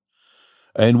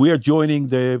 and we are joining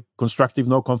the constructive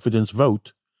no-confidence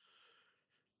vote,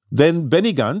 then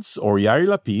Benny Gantz or Yair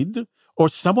Lapid or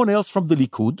someone else from the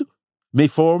Likud may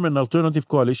form an alternative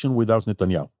coalition without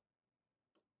Netanyahu.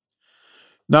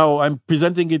 Now, I'm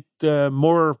presenting it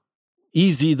more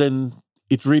easy than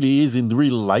it really is in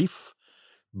real life,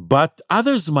 but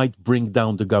others might bring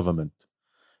down the government,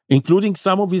 including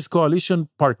some of his coalition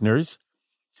partners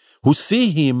who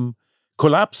see him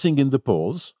collapsing in the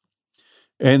polls.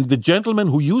 And the gentleman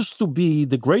who used to be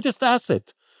the greatest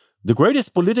asset, the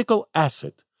greatest political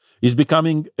asset, is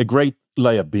becoming a great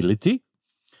liability.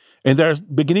 And they're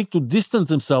beginning to distance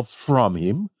themselves from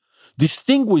him,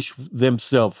 distinguish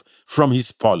themselves from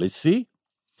his policy,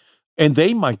 and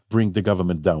they might bring the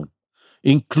government down,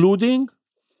 including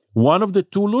one of the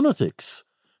 2 lunatics,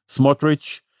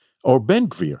 Smotrich or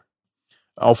Ben-Gvir.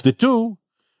 Of the 2,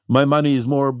 my money is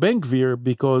more Ben-Gvir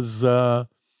because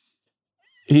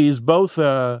he is both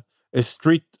a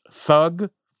street thug,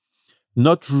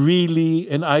 not really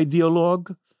an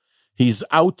ideologue. He's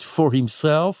out for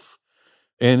himself,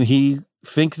 and he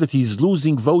thinks that he's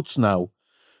losing votes now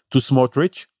to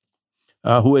Smotrich,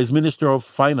 who as Minister of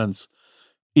Finance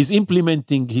is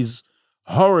implementing his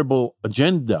horrible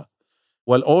agenda.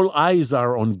 While all eyes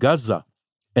are on Gaza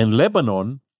and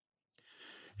Lebanon,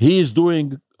 he is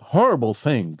doing horrible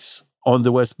things on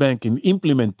the West Bank in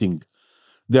implementing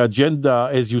the agenda,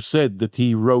 as you said, that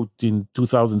he wrote in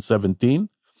 2017,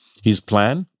 his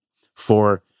plan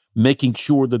for making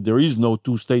sure that there is no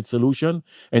 2-state solution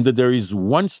and that there is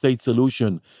 1-state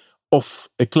solution of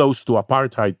a close to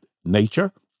apartheid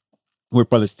nature, where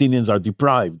Palestinians are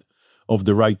deprived of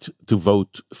the right to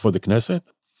vote for the Knesset.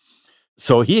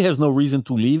 So he has no reason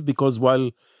to leave because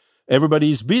while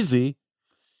everybody is busy,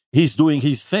 he's doing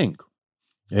his thing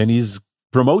and he's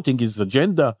promoting his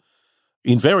agenda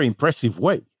in very impressive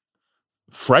way,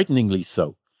 frighteningly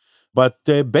so. But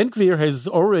Ben-Gvir has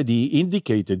already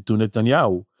indicated to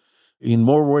Netanyahu in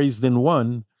more ways than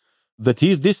one that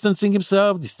he's distancing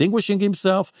himself, distinguishing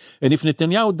himself, and if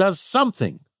Netanyahu does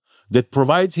something that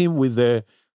provides him with an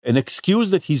excuse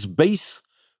that his base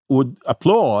would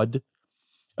applaud,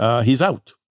 he's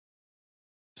out.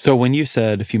 So when you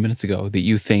said a few minutes ago that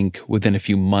you think within a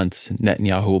few months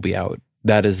Netanyahu will be out,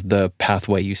 that is the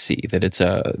pathway you see, that it's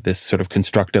this sort of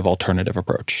constructive alternative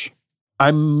approach.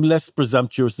 I'm less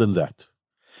presumptuous than that.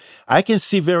 I can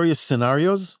see various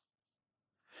scenarios,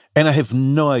 and I have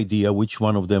no idea which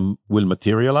one of them will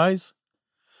materialize.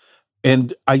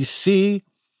 And I see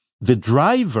the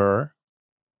driver,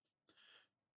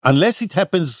 unless it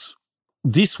happens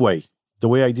this way, the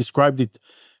way I described it,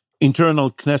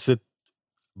 internal Knesset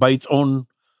by its own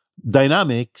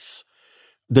dynamics,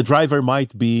 the driver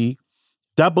might be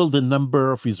double the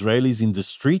number of Israelis in the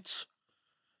streets,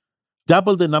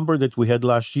 double the number that we had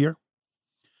earlier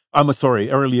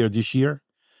this year,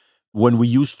 when we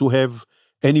used to have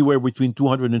anywhere between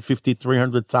 250,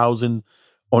 300,000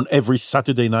 on every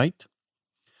Saturday night,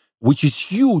 which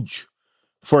is huge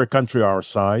for a country our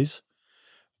size.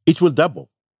 It will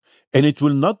double. And it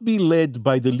will not be led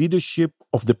by the leadership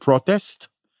of the protest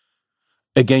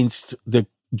against the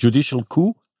judicial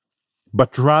coup,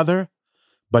 but rather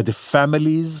by the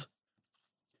families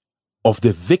of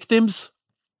the victims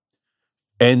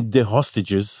and the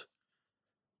hostages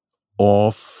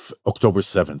of October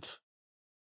 7th.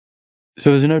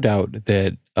 So there's no doubt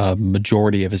that a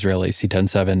majority of Israelis see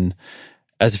 10/7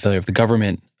 as a failure of the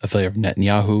government, a failure of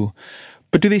Netanyahu.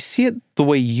 But do they see it the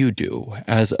way you do,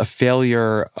 as a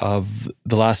failure of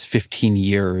the last 15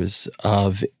 years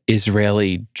of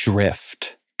Israeli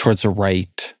drift towards the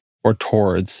right or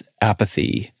towards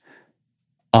apathy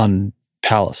on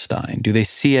Palestine? Do they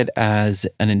see it as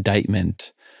an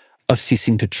indictment of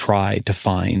ceasing to try to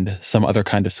find some other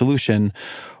kind of solution?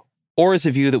 Or is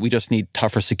a view that we just need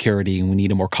tougher security and we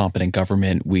need a more competent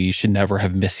government? We should never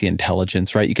have missed the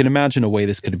intelligence, right? You can imagine a way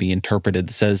this could be interpreted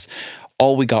that says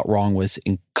all we got wrong was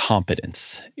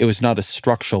incompetence. It was not a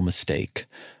structural mistake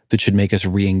that should make us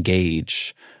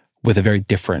re-engage with a very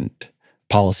different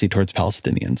policy towards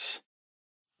Palestinians.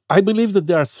 I believe that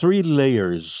there are three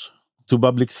layers to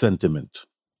public sentiment.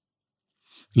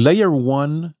 Layer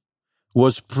one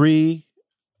was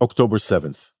pre-October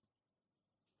 7th.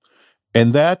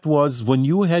 And that was when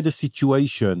you had a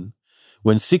situation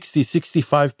when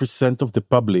 65% of the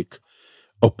public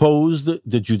opposed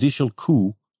the judicial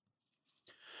coup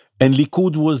and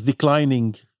Likud was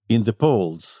declining in the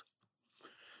polls.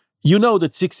 You know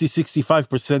that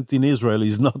 65% in Israel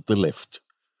is not the left.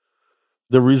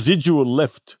 The residual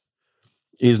left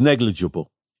is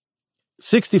negligible.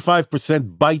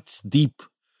 65% bites deep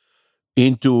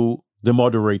into the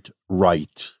moderate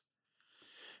right.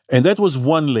 And that was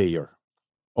one layer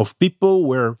of people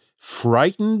were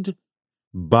frightened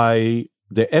by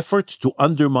the effort to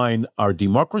undermine our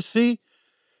democracy,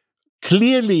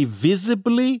 clearly,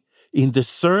 visibly, in the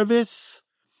service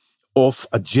of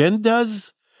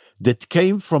agendas that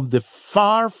came from the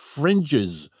far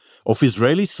fringes of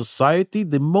Israeli society,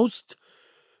 the most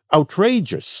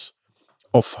outrageous,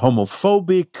 of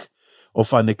homophobic, of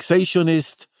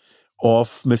annexationist,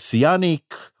 of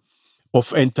messianic,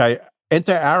 of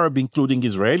anti-Arab, including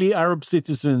Israeli Arab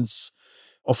citizens,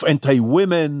 of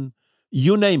anti-women,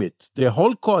 you name it. The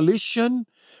whole coalition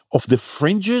of the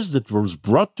fringes that was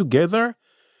brought together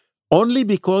only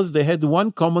because they had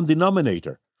one common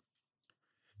denominator.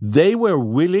 They were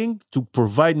willing to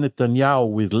provide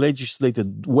Netanyahu with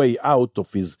legislated way out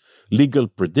of his legal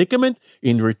predicament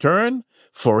in return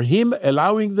for him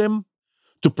allowing them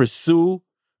to pursue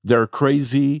their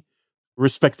crazy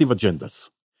respective agendas.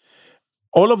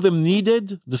 All of them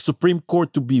needed the Supreme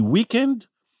Court to be weakened,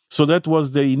 so that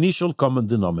was the initial common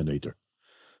denominator.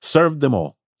 Served them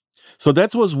all. So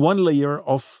that was one layer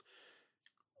of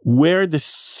where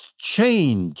this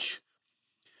change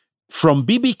from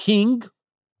BB King,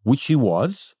 which he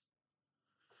was,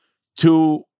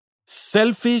 to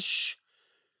selfish,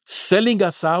 selling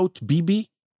us out BB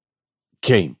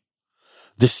came.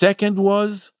 The second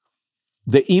was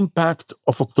the impact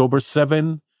of October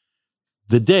 7,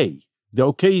 the day, the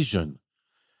occasion.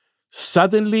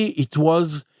 Suddenly it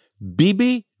was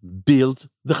Bibi built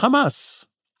the Hamas.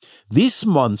 This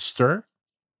monster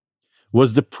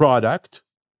was the product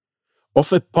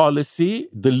of a policy,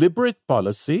 deliberate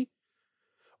policy,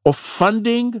 of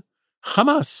funding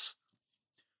Hamas.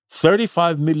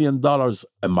 $35 million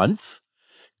a month,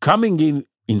 coming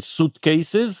in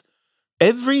suitcases.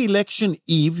 Every election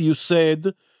eve, you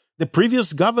said, the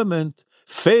previous government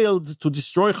failed to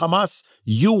destroy Hamas,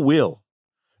 you will.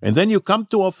 And then you come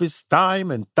to office time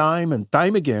and time and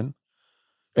time again,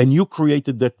 and you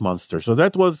created that monster. So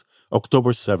that was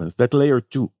October 7th, that layer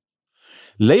 2.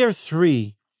 Layer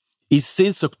 3 is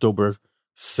since October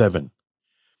 7,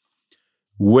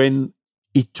 when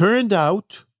it turned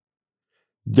out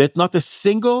that not a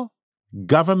single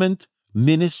government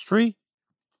ministry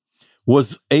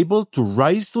was able to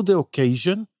rise to the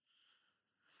occasion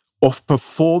of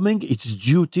performing its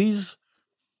duties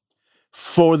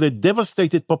for the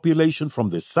devastated population from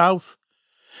the south,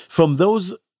 from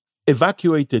those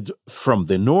evacuated from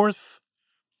the north.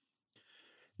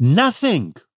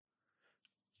 Nothing.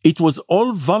 It was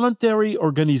all voluntary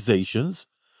organizations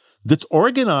that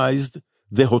organized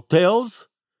the hotels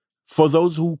for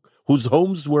those whose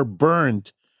homes were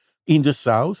burned in the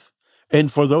south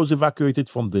and for those evacuated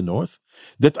from the north,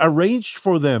 that arranged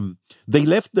for them. They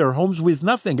left their homes with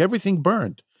nothing, everything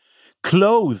burned.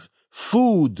 Clothes,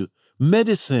 food,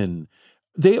 medicine.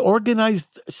 They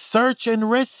organized search and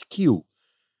rescue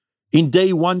in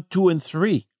day 1, 2, and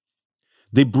 3.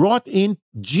 They brought in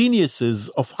geniuses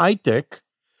of high tech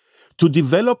to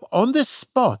develop on the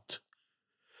spot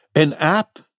an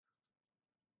app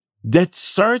that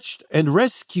searched and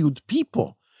rescued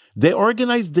people. They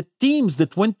organized the teams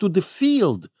that went to the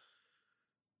field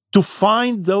to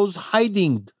find those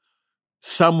hiding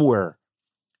somewhere.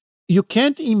 You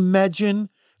can't imagine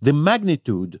the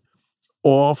magnitude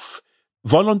of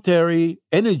voluntary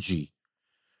energy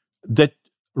that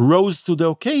rose to the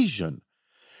occasion.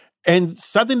 And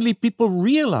suddenly people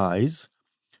realize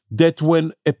that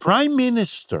when a prime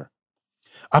minister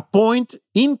appoints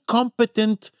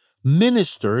incompetent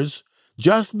ministers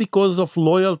just because of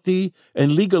loyalty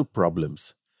and legal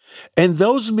problems, and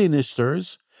those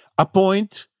ministers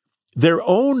appoint their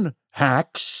own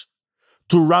hacks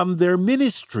to run their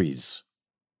ministries,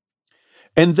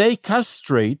 and they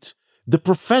castrate the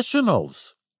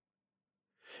professionals.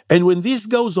 And when this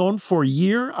goes on for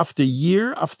year after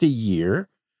year after year,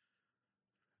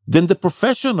 then the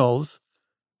professionals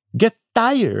get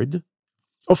tired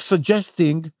of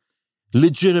suggesting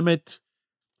legitimate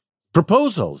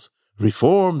proposals,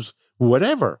 reforms,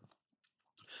 whatever.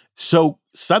 So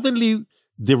suddenly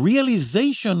the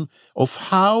realization of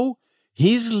how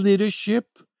his leadership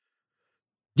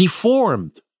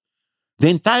deformed the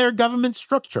entire government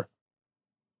structure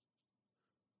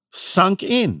sunk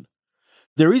in.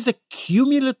 There is a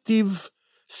cumulative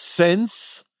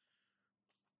sense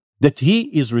that he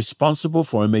is responsible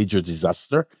for a major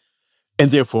disaster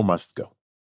and therefore must go.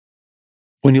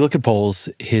 When you look at polls,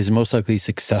 his most likely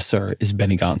successor is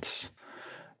Benny Gantz.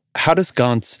 How does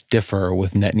Gantz differ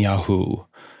with Netanyahu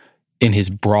in his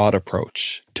broad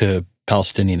approach to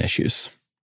Palestinian issues?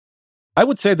 I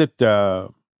would say that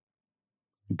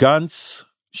Gantz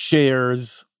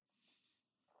shares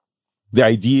the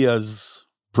ideas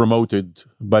promoted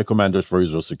by Commanders for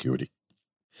Israel Security.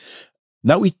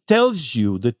 Now, it tells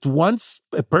you that once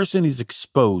a person is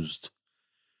exposed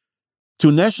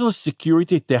to national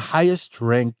security at the highest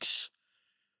ranks,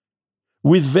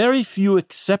 with very few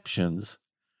exceptions,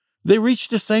 they reach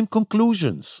the same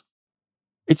conclusions.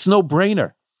 It's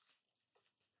no-brainer.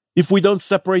 If we don't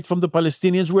separate from the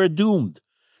Palestinians, we're doomed.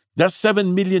 There's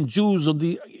 7 million Jews on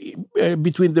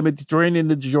between the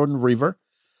Mediterranean and the Jordan River,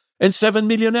 and 7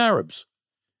 million Arabs.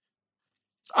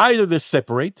 Either they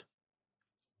separate,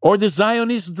 or the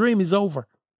Zionist dream is over.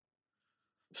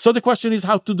 So the question is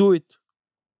how to do it.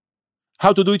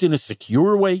 How to do it in a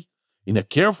secure way, in a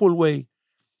careful way,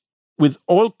 with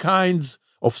all kinds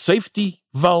of safety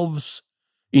valves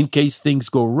in case things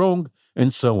go wrong,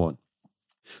 and so on.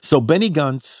 So Benny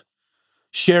Gantz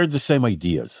shared the same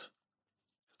ideas.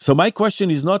 So my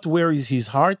question is not where is his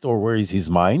heart or where is his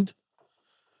mind.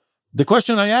 The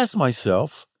question I ask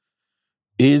myself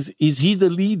is he the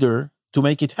leader to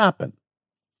make it happen?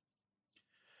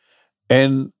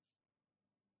 And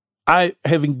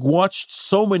having watched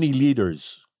so many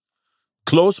leaders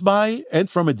close by and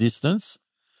from a distance,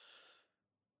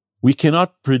 we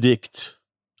cannot predict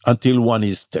until one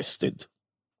is tested.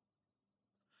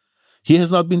 He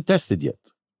has not been tested yet.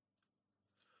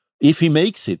 If he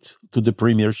makes it to the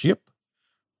premiership,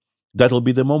 that'll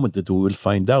be the moment that we will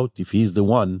find out if he's the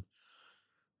one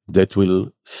that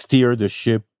will steer the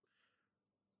ship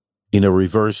in a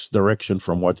reverse direction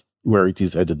from where it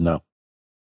is headed now.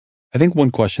 I think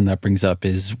one question that brings up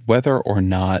is whether or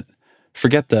not,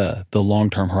 forget the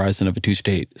long-term horizon of a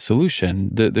two-state solution,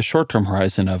 the short-term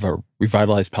horizon of a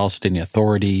revitalized Palestinian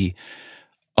Authority,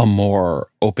 a more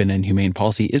open and humane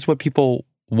policy is what people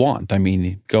want. I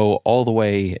mean, go all the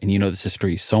way, and you know this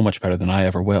history so much better than I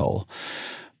ever will.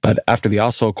 But after the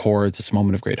Oslo Accords, it's a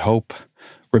moment of great hope.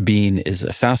 Rabin is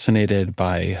assassinated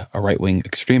by a right-wing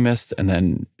extremist, and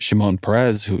then Shimon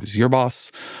Peres, who's your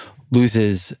boss,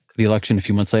 loses the election a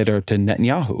few months later to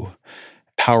Netanyahu.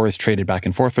 Power is traded back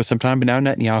and forth for some time, but now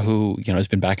Netanyahu, has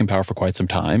been back in power for quite some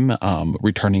time,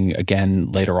 returning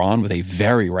again later on with a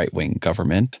very right-wing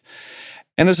government.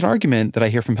 And there's an argument that I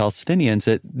hear from Palestinians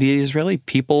that the Israeli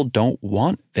people don't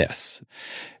want this.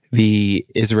 The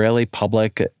Israeli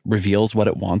public reveals what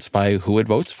it wants by who it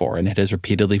votes for, and it has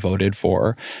repeatedly voted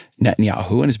for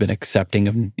Netanyahu and has been accepting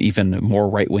of even more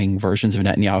right-wing versions of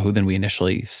Netanyahu than we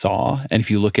initially saw. And if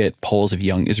you look at polls of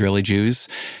young Israeli Jews,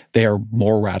 they are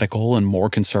more radical and more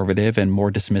conservative and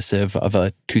more dismissive of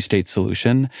a two-state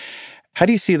solution. How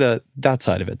do you see that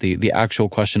side of it, the actual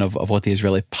question of what the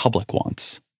Israeli public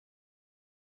wants?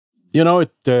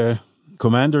 At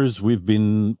Commanders, we've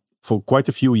been, for quite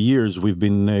a few years, we've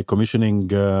been commissioning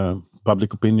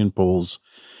public opinion polls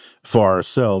for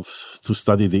ourselves to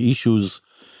study the issues.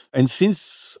 And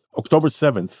since October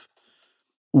 7th,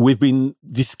 we've been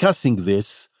discussing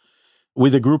this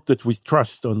with a group that we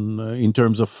trust in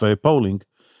terms of polling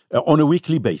on a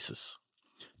weekly basis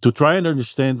to try and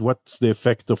understand what the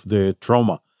effect of the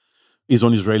trauma is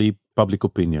on Israeli public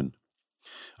opinion.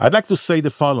 I'd like to say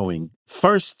the following.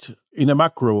 First, in a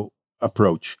macro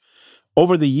approach,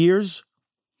 over the years,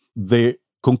 the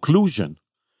conclusion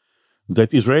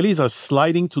that Israelis are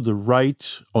sliding to the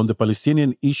right on the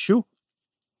Palestinian issue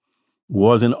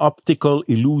was an optical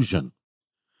illusion.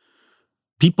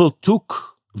 People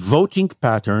took voting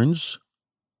patterns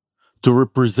to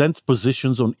represent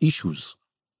positions on issues.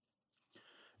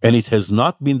 And it has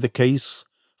not been the case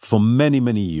for many,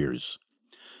 many years.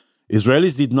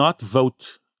 Israelis did not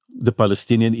vote the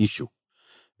Palestinian issue.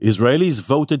 Israelis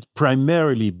voted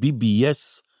primarily Bibi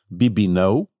yes, Bibi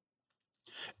no,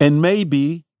 and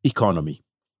maybe economy.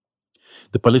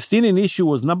 The Palestinian issue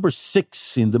was number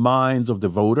 6 in the minds of the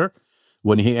voter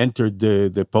when he entered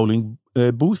the polling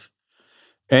booth.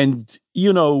 And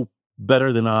you know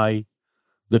better than I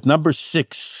that number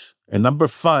 6 and number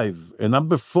 5 and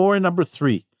number 4 and number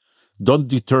 3 don't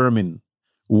determine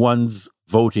one's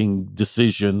voting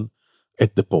decision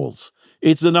at the polls.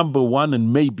 It's the number 1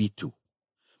 and maybe 2.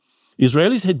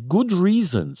 Israelis had good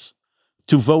reasons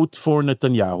to vote for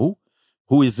Netanyahu,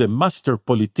 who is a master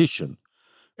politician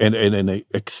and an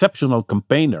exceptional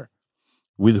campaigner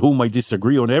with whom I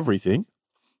disagree on everything,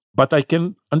 but I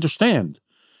can understand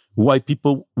why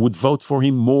people would vote for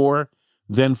him more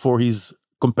than for his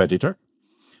competitor.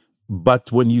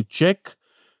 But when you check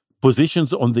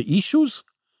positions on the issues,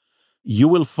 you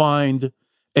will find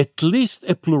at least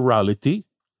a plurality,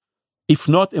 if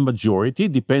not a majority,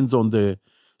 depends on the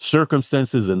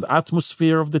circumstances and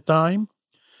atmosphere of the time,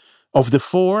 of the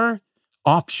 4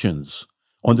 options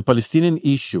on the Palestinian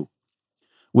issue,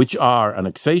 which are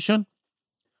annexation,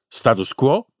 status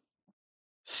quo,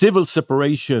 civil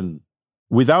separation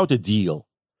without a deal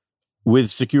with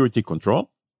security control,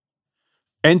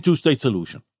 and 2-state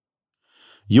solution.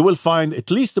 You will find at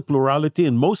least a plurality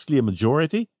and mostly a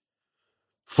majority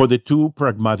for the 2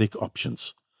 pragmatic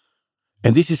options.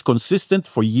 And this is consistent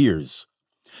for years.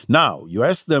 Now, you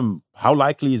ask them, how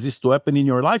likely is this to happen in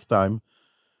your lifetime?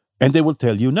 And they will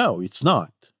tell you, no, it's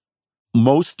not.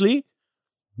 Mostly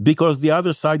because the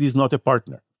other side is not a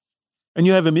partner. And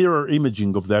you have a mirror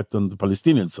imaging of that on the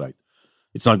Palestinian side.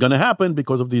 It's not going to happen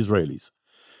because of the Israelis.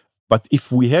 But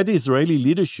if we had Israeli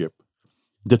leadership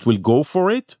that will go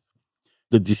for it,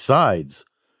 that decides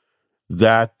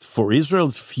that for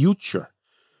Israel's future,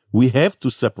 we have to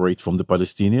separate from the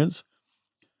Palestinians,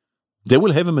 they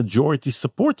will have a majority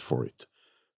support for it.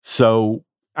 So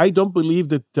I don't believe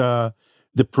that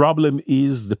the problem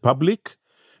is the public,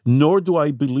 nor do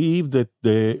I believe that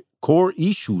the core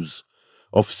issues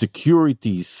of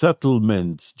security,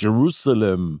 settlements,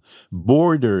 Jerusalem,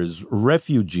 borders,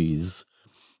 refugees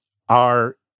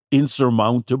are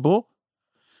insurmountable.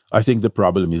 I think the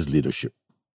problem is leadership.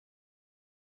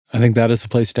 I think that is the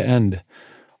place to end.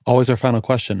 Always our final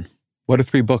question. What are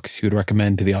 3 books you would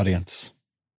recommend to the audience?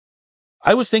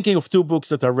 I was thinking of 2 books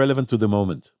that are relevant to the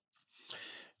moment.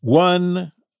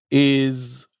 One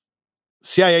is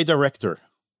CIA Director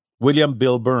William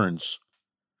Bill Burns,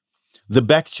 The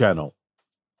Back Channel,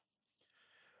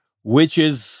 which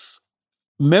is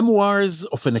memoirs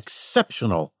of an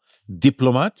exceptional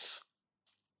diplomat,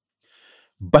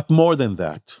 but more than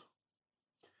that,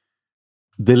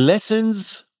 the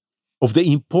lessons of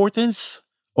the importance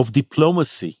of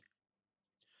diplomacy,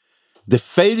 the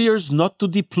failures not to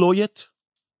deploy it,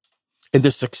 and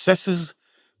the successes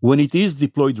when it is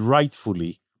deployed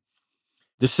rightfully.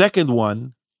 The second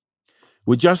one,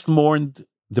 we just mourned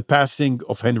the passing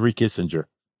of Henry Kissinger,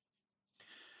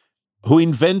 who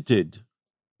invented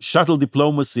shuttle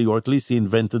diplomacy, or at least he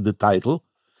invented the title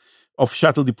of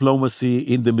shuttle diplomacy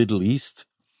in the Middle East.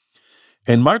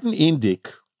 And Martin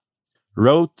Indyk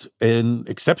wrote an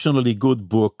exceptionally good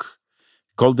book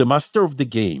called The Master of the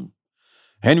Game,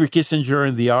 Henry Kissinger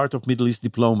and the Art of Middle East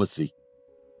Diplomacy.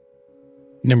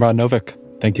 Nimrod Novik,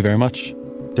 thank you very much.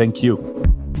 Thank you.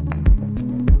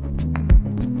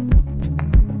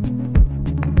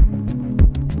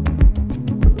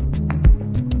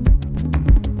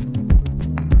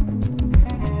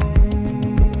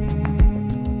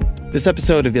 This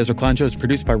episode of the Ezra Klein Show is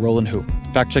produced by Roland Hu.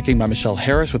 Fact-checking by Michelle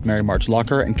Harris with Mary Marge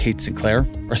Locker and Kate Sinclair.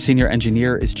 Our senior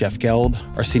engineer is Jeff Geld.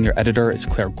 Our senior editor is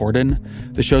Claire Gordon.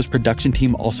 The show's production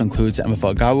team also includes Emma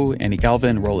Falgawu, Annie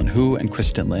Galvin, Roland Hu, and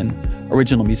Kristen Lin.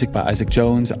 Original music by Isaac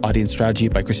Jones. Audience strategy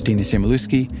by Christina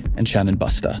Samoilewski and Shannon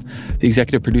Busta. The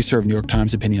executive producer of New York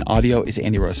Times Opinion Audio is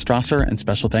Annie Rose Strasser, and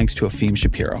special thanks to Afim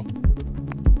Shapiro.